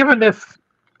 even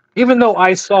though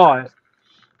I saw it,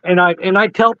 and I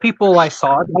tell people I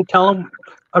saw it, I tell them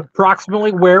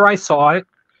approximately where I saw it.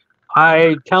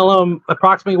 I tell them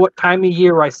approximately what time of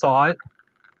year I saw it.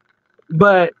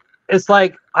 But it's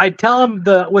like, I tell them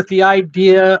with the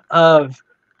idea of,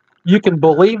 you can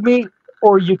believe me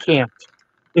or you can't.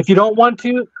 If you don't want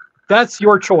to, that's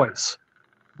your choice.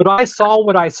 But I saw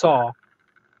what I saw,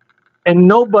 and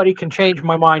nobody can change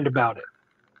my mind about it.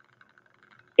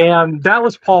 And that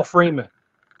was Paul Freeman.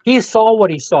 He saw what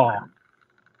he saw.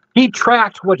 He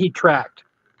tracked what he tracked.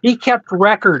 He kept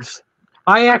records.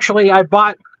 I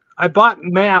bought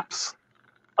maps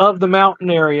of the mountain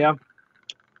area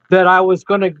that I was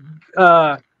going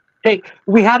to take.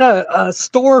 We had a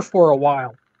store for a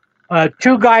while.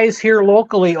 2 guys here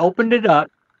locally opened it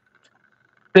up.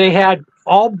 They had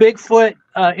all Bigfoot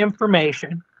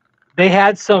information. They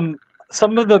had some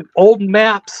of the old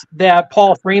maps that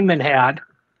Paul Freeman had.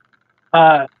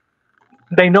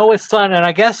 They know his son, and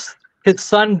I guess his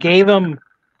son gave him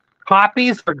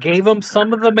copies, or gave him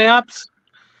some of the maps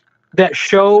that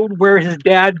showed where his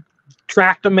dad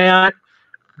tracked them at,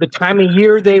 the time of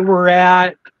year they were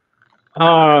at,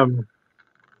 how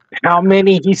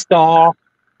many he saw.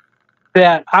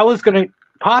 That I was going to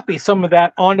copy some of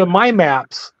that onto my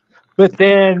maps, but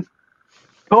then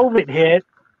COVID hit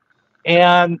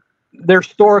and their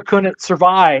store couldn't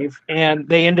survive, and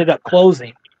they ended up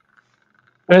closing.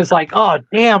 And it's like, oh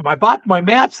damn, I bought my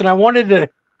maps and I wanted to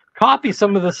copy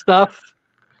some of the stuff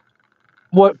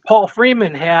what Paul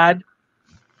Freeman had,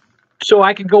 so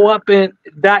I could go up in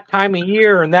that time of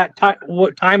year and that time,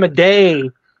 what time of day.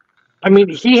 I mean,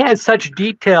 he had such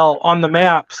detail on the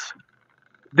maps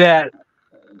that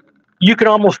you could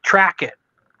almost track it.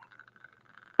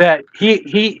 That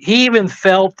he even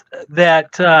felt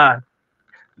that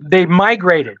they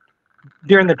migrated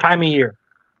during the time of year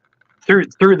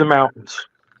through the mountains.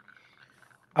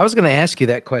 I was going to ask you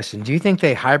that question. Do you think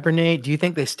they hibernate? Do you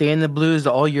think they stay in the blues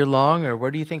all year long, or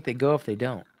where do you think they go if they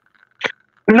don't?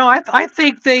 No, I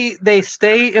think they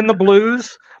stay in the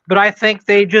blues, but I think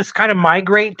they just kind of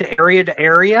migrate to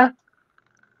area.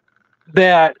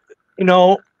 That,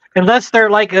 unless they're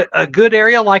like a good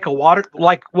area, like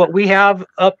like what we have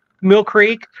up Mill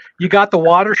Creek, you got the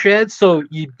watershed, so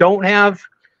you don't have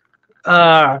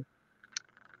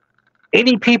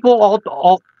any people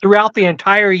all throughout the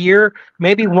entire year.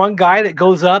 Maybe one guy that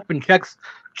goes up and checks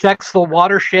the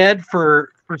watershed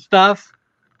for stuff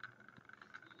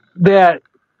that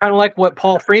kind of like what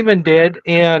Paul Freeman did,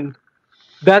 and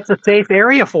that's a safe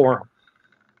area for him.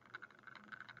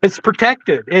 It's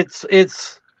protected. It's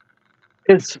it's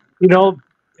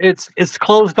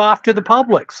closed off to the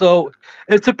public, so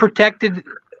it's a protected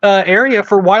area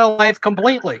for wildlife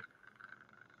completely.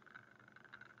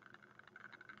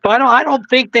 But I don't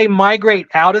think they migrate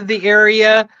out of the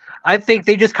area. I think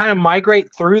they just kind of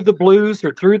migrate through the Blues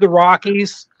or through the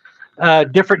Rockies.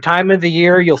 Different time of the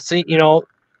year, you'll see.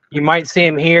 You might see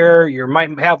them here. You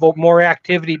might have more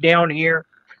activity down here.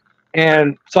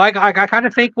 And so I kind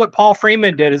of think what Paul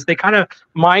Freeman did is they kind of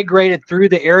migrated through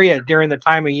the area during the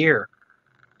time of year.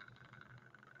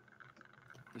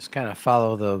 Just kind of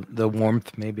follow the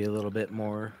warmth maybe a little bit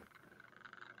more.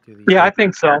 Yeah, I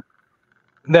think so.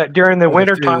 That during the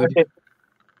winter time,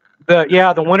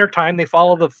 the winter time they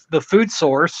follow the food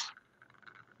source,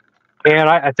 and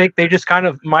I think they just kind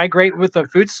of migrate with the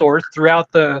food source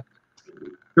throughout the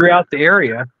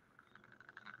area.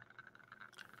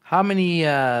 How many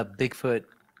Bigfoot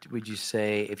would you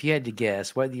say, if you had to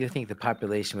guess, what do you think the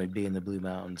population would be in the Blue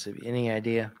Mountains? Any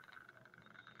idea?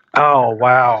 Oh,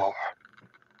 wow.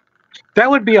 That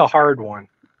would be a hard one.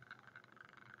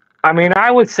 I mean,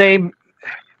 I would say,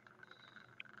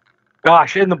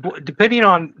 gosh, depending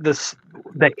on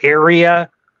the area.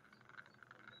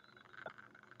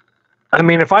 I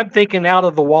mean, if I'm thinking out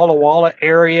of the Walla Walla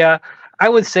area, I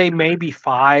would say maybe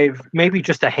 5, maybe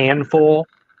just a handful.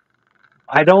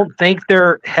 I don't think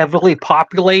they're heavily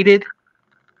populated.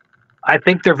 I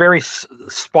think they're very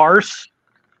sparse.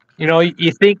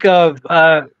 You think of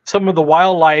some of the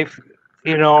wildlife,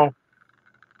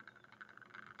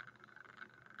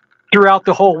 throughout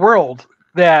the whole world,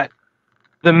 that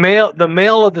the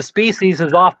male of the species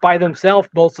is off by themselves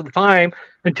most of the time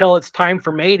until it's time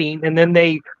for mating, and then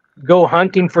they go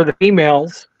hunting for the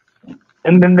females,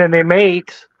 and then they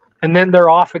mate, and then they're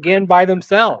off again by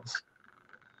themselves.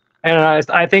 And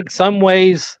I think some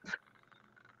ways,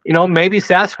 maybe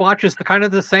Sasquatch is kind of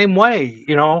the same way.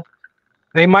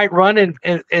 They might run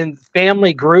in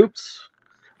family groups,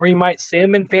 or you might see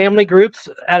them in family groups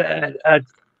at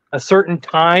a certain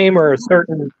time or a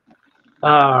certain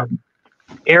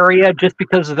area, just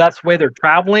because that's the way they're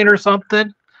traveling or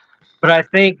something. But I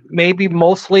think maybe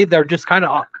mostly they're just kind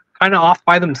of off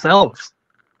by themselves.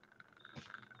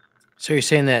 So you're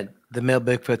saying that the male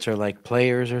Bigfoots are like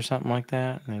players or something like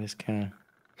that? And they just kind of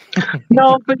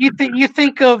No, but you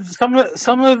think of some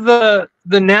of the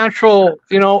natural,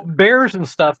 bears and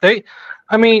stuff. They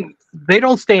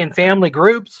don't stay in family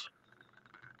groups.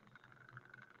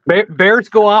 Bears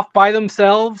go off by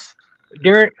themselves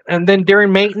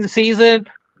during mating season.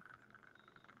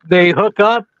 They hook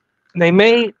up, they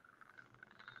mate,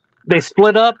 they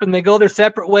split up, and they go their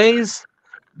separate ways.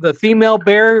 The female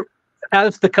bear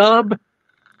has the cub.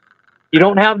 You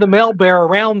don't have the male bear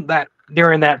around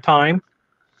during that time.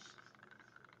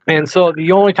 And so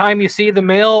the only time you see the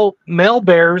male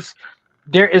bears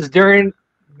is during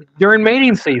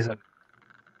mating season.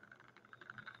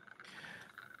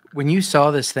 When you saw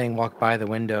this thing walk by the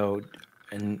window,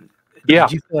 and yeah,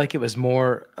 did you feel like it was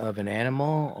more of an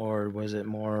animal, or was it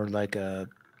more like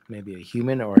maybe a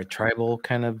human or a tribal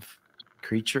kind of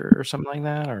creature or something like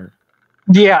that? Or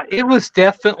yeah, it was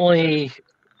definitely.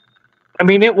 I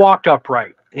mean, it walked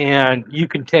upright, and you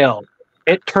can tell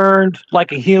it turned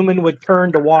like a human would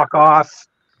turn to walk off.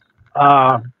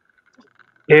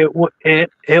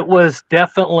 It was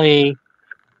definitely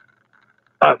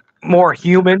more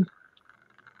human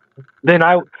than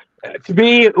to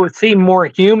me. It would seem more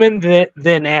human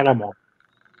than animal.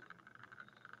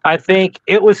 I think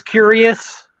it was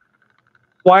curious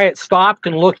why it stopped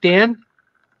and looked in.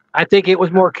 I think it was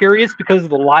more curious because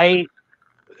of the light.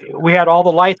 We had all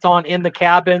the lights on in the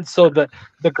cabin, so the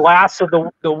glass of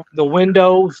the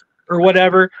windows or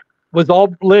whatever was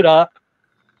all lit up.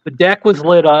 The deck was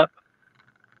lit up.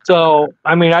 So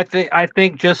I mean, I think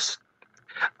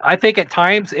at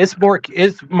times it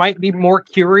might be more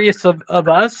curious of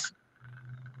us.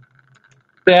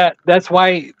 That's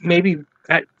why maybe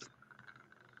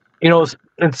in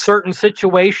certain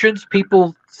situations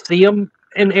people see them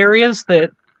in areas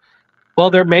that. Well,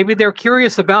 they're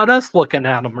curious about us looking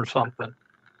at them or something.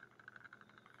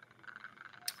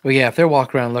 Well, yeah, if they're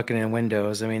walking around looking in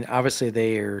windows, I mean, obviously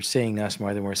they are seeing us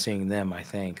more than we're seeing them, I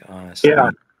think, honestly.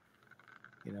 Yeah.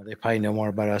 They probably know more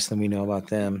about us than we know about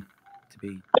them, to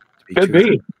be Could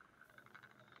truthful.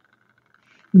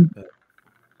 be.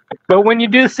 But when you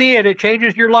do see it, it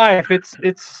changes your life. It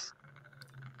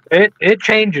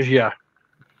changes you.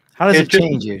 How does it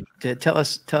change you? Tell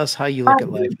us how you look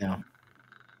at life now.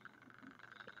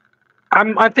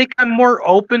 I think I'm more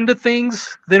open to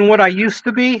things than what I used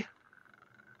to be.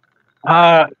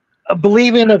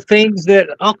 Believing of things that,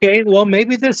 okay, well,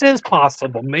 maybe this is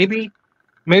possible. Maybe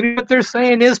what they're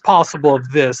saying is possible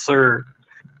of this. Or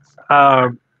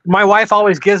my wife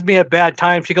always gives me a bad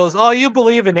time. She goes, "Oh, you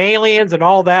believe in aliens and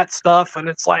all that stuff," and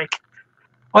it's like,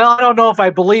 well, I don't know if I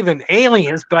believe in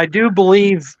aliens, but I do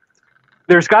believe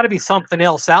there's got to be something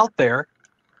else out there.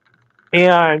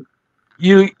 And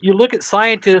you look at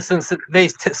scientists and they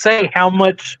say how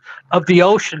much of the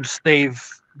oceans they've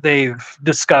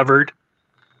discovered.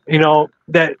 You know,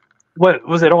 that, what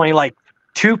was it, only like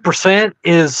 2%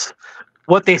 is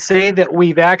what they say that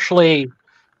we've actually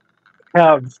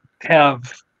have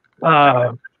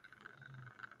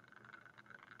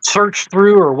searched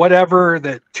through, or whatever.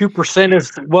 That 2%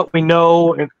 is what we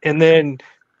know, and then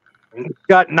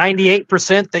got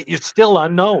 98% that is still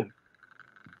unknown.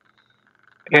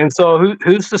 And so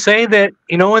who's to say that,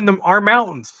 you know, in our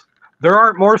mountains there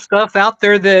aren't more stuff out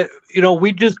there that, you know,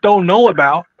 we just don't know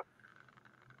about.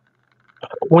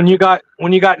 When you got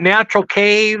natural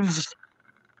caves,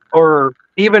 or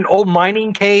even old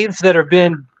mining caves that have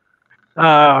been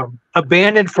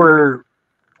abandoned for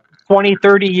 20,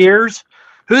 30 years,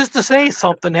 who's to say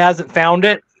something hasn't found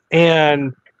it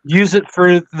and use it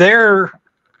to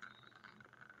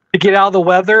get out of the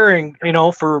weather, and, you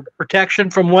know, for protection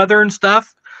from weather and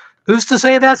stuff? Who's to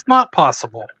say that's not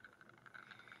possible?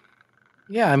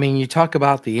 Yeah, I mean, you talk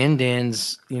about the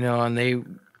Indians, you know, and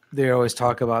they always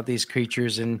talk about these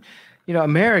creatures, and, you know,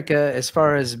 America, as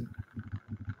far as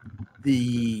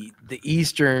the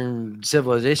Eastern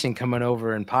civilization coming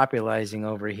over and popularizing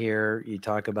over here, you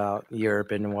talk about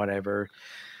Europe and whatever,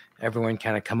 everyone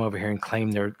kind of come over here and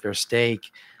claim their stake.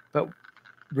 But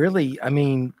really, I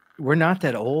mean, we're not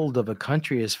that old of a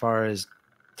country as far as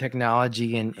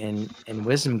technology and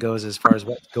wisdom goes, as far as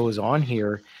what goes on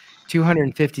here.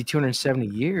 250, 270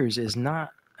 years is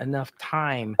not enough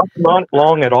time. Not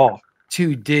long at all.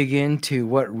 To dig into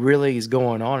what really is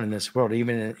going on in this world,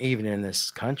 even in this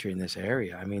country, in this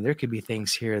area. I mean, there could be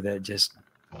things here that just,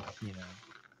 you know,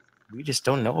 we just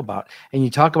don't know about. And you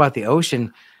talk about the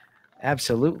ocean,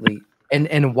 absolutely.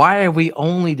 And why have we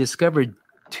only discovered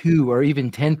 2 or even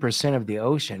 10% of the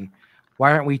ocean?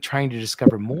 Why aren't we trying to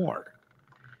discover more?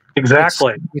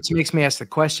 Exactly. Which makes me ask the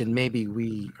question, maybe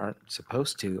we aren't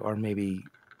supposed to, or maybe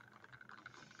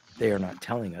they are not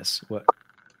telling us what,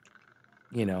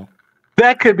 you know.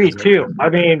 That could be too. I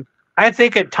mean, I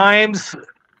think at times,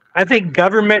 I think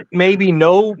government maybe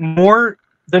know more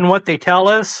than what they tell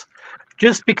us,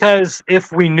 just because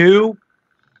if we knew,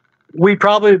 we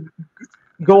probably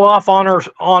go off on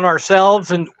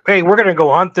ourselves and, hey, we're going to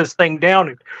go hunt this thing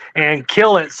down and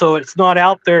kill it so it's not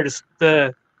out there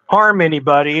to harm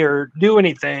anybody or do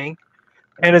anything.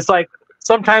 And it's like,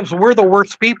 sometimes we're the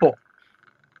worst people.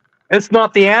 It's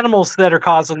not the animals that are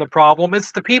causing the problem,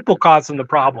 it's the people causing the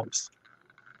problems.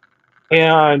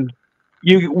 And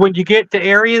when you get to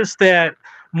areas that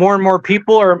more and more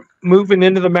people are moving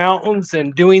into the mountains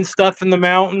and doing stuff in the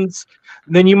mountains,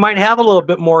 then you might have a little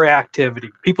bit more activity.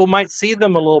 People might see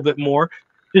them a little bit more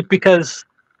just because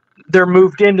they're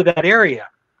moved into that area.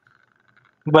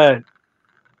 But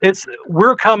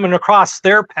we're coming across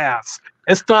their paths.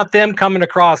 It's not them coming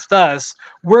across us.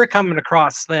 We're coming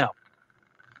across them.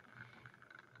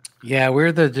 Yeah,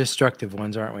 we're the destructive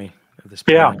ones, aren't we? Of this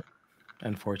planet, yeah.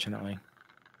 Unfortunately.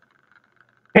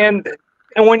 And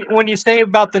when you say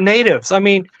about the natives, I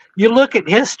mean, you look at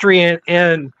history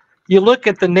and you look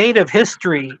at the native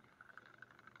history,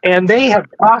 and they have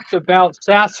talked about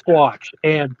Sasquatch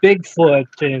and Bigfoot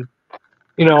and,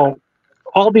 you know,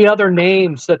 all the other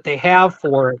names that they have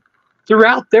for it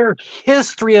throughout their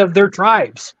history of their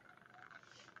tribes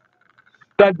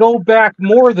that go back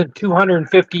more than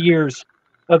 250 years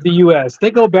of the U.S.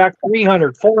 They go back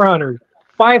 300, 400,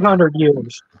 500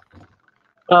 years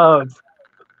of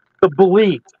the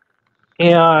belief,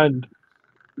 and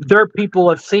their people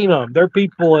have seen them, their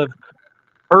people have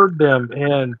heard them,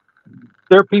 and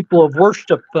their people have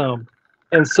worshipped them.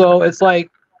 And so it's like,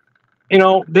 you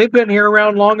know, they've been here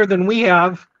around longer than we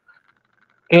have,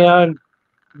 and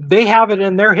they have it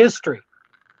in their history.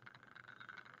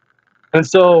 And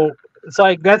so it's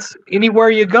like, that's anywhere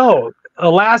you go,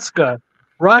 Alaska,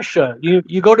 Russia,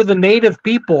 you go to the native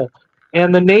people,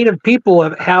 and the native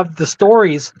people have the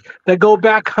stories that go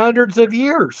back hundreds of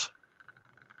years.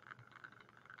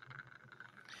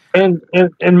 And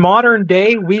in modern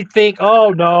day, we think,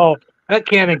 oh, no, that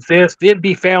can't exist. It'd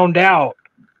be found out.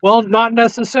 Well, not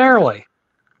necessarily.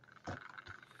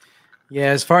 Yeah,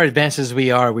 as far advanced as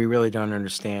we are, we really don't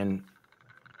understand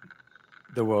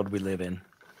the world we live in.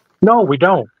 No, we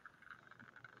don't.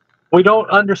 We don't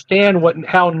understand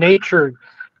how nature,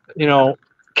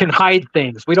 can hide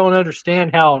things. We don't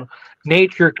understand how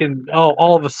nature can,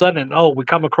 all of a sudden, we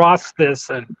come across this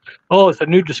and, it's a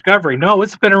new discovery. No,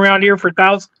 it's been around here for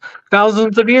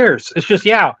thousands of years. It's just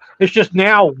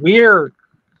now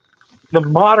the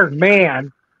modern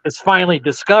man has finally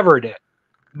discovered it,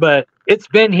 but it's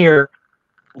been here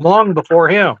long before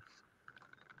him.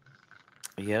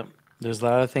 Yep. There's a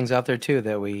lot of things out there too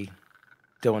that we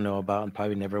don't know about and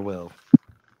probably never will.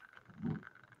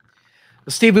 Well,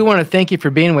 Steve, we want to thank you for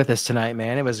being with us tonight,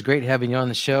 man. It was great having you on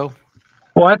the show.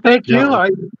 Well, I thank you.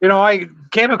 I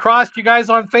came across you guys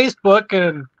on Facebook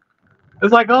and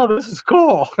it's like, oh, this is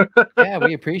cool. Yeah,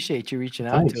 we appreciate you reaching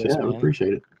out to us, man. We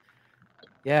appreciate it.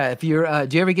 Yeah, if you're,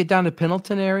 do you ever get down to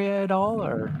Pendleton area at all,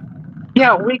 or?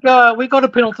 Yeah, we go to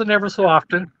Pendleton ever so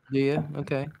often. Do you?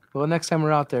 Okay. Well, next time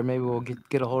we're out there, maybe we'll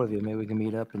get a hold of you. Maybe we can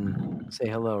meet up and say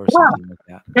hello or something like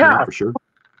that. Yeah, for sure.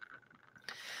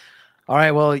 All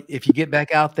right. Well, if you get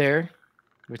back out there,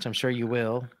 which I'm sure you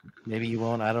will, maybe you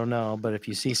won't, I don't know. But if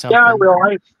you see something, yeah, I will.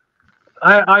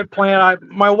 I plan.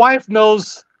 My wife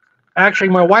knows. Actually,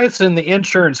 my wife's in the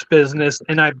insurance business,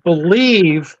 and I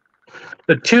believe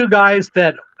the two guys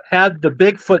that had the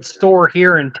Bigfoot store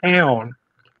here in town,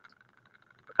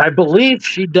 I believe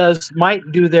she might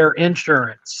do their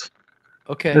insurance.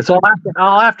 Okay. And so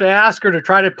I'll have to ask her to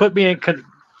try to put me in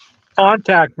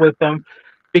contact with them,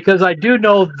 because I do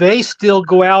know they still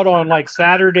go out on like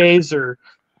Saturdays or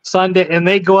Sunday, and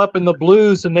they go up in the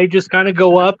blues, and they just kind of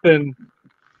go up and,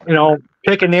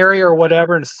 pick an area or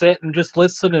whatever and sit and just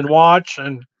listen and watch.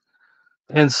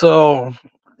 And so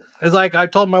it's like I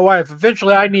told my wife,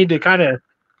 eventually I need to kind of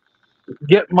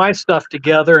get my stuff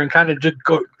together and kind of just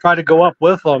try to go up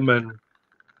with them. And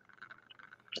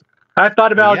I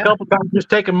thought about a couple times just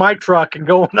taking my truck and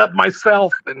going up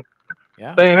myself and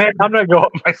saying, hey, I'm going to go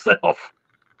up myself.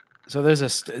 So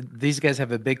these guys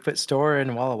have a Bigfoot store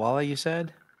in Walla Walla, you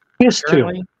said? Used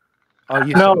to. Oh,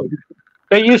 no,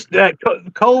 they used to.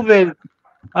 COVID.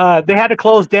 They had to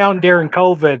close down during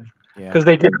COVID because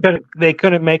they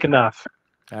couldn't make enough.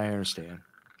 I understand.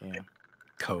 Yeah,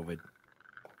 COVID.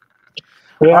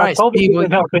 Yeah, all right, COVID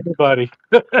didn't help anybody.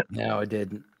 No, it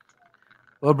didn't.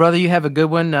 Well, brother, you have a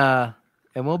good one, and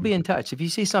we'll be in touch. If you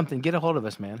see something, get a hold of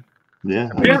us, man. Yeah.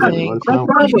 Can you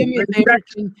do me a favor?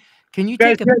 Can you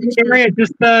take a picture?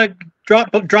 Just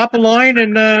drop a line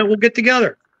and we'll get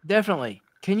together. Definitely.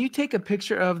 Can you take a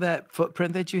picture of that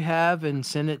footprint that you have and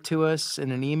send it to us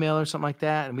in an email or something like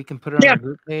that, and we can put it on our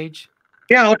group page?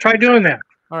 Yeah, I'll try doing that.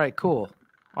 All right, cool.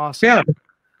 Awesome. Yeah.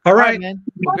 All right, man.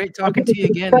 Great talking to you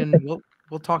again, and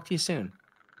we'll talk to you soon.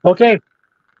 Okay.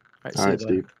 All right,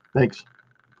 Steve. Thanks.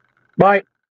 Bye.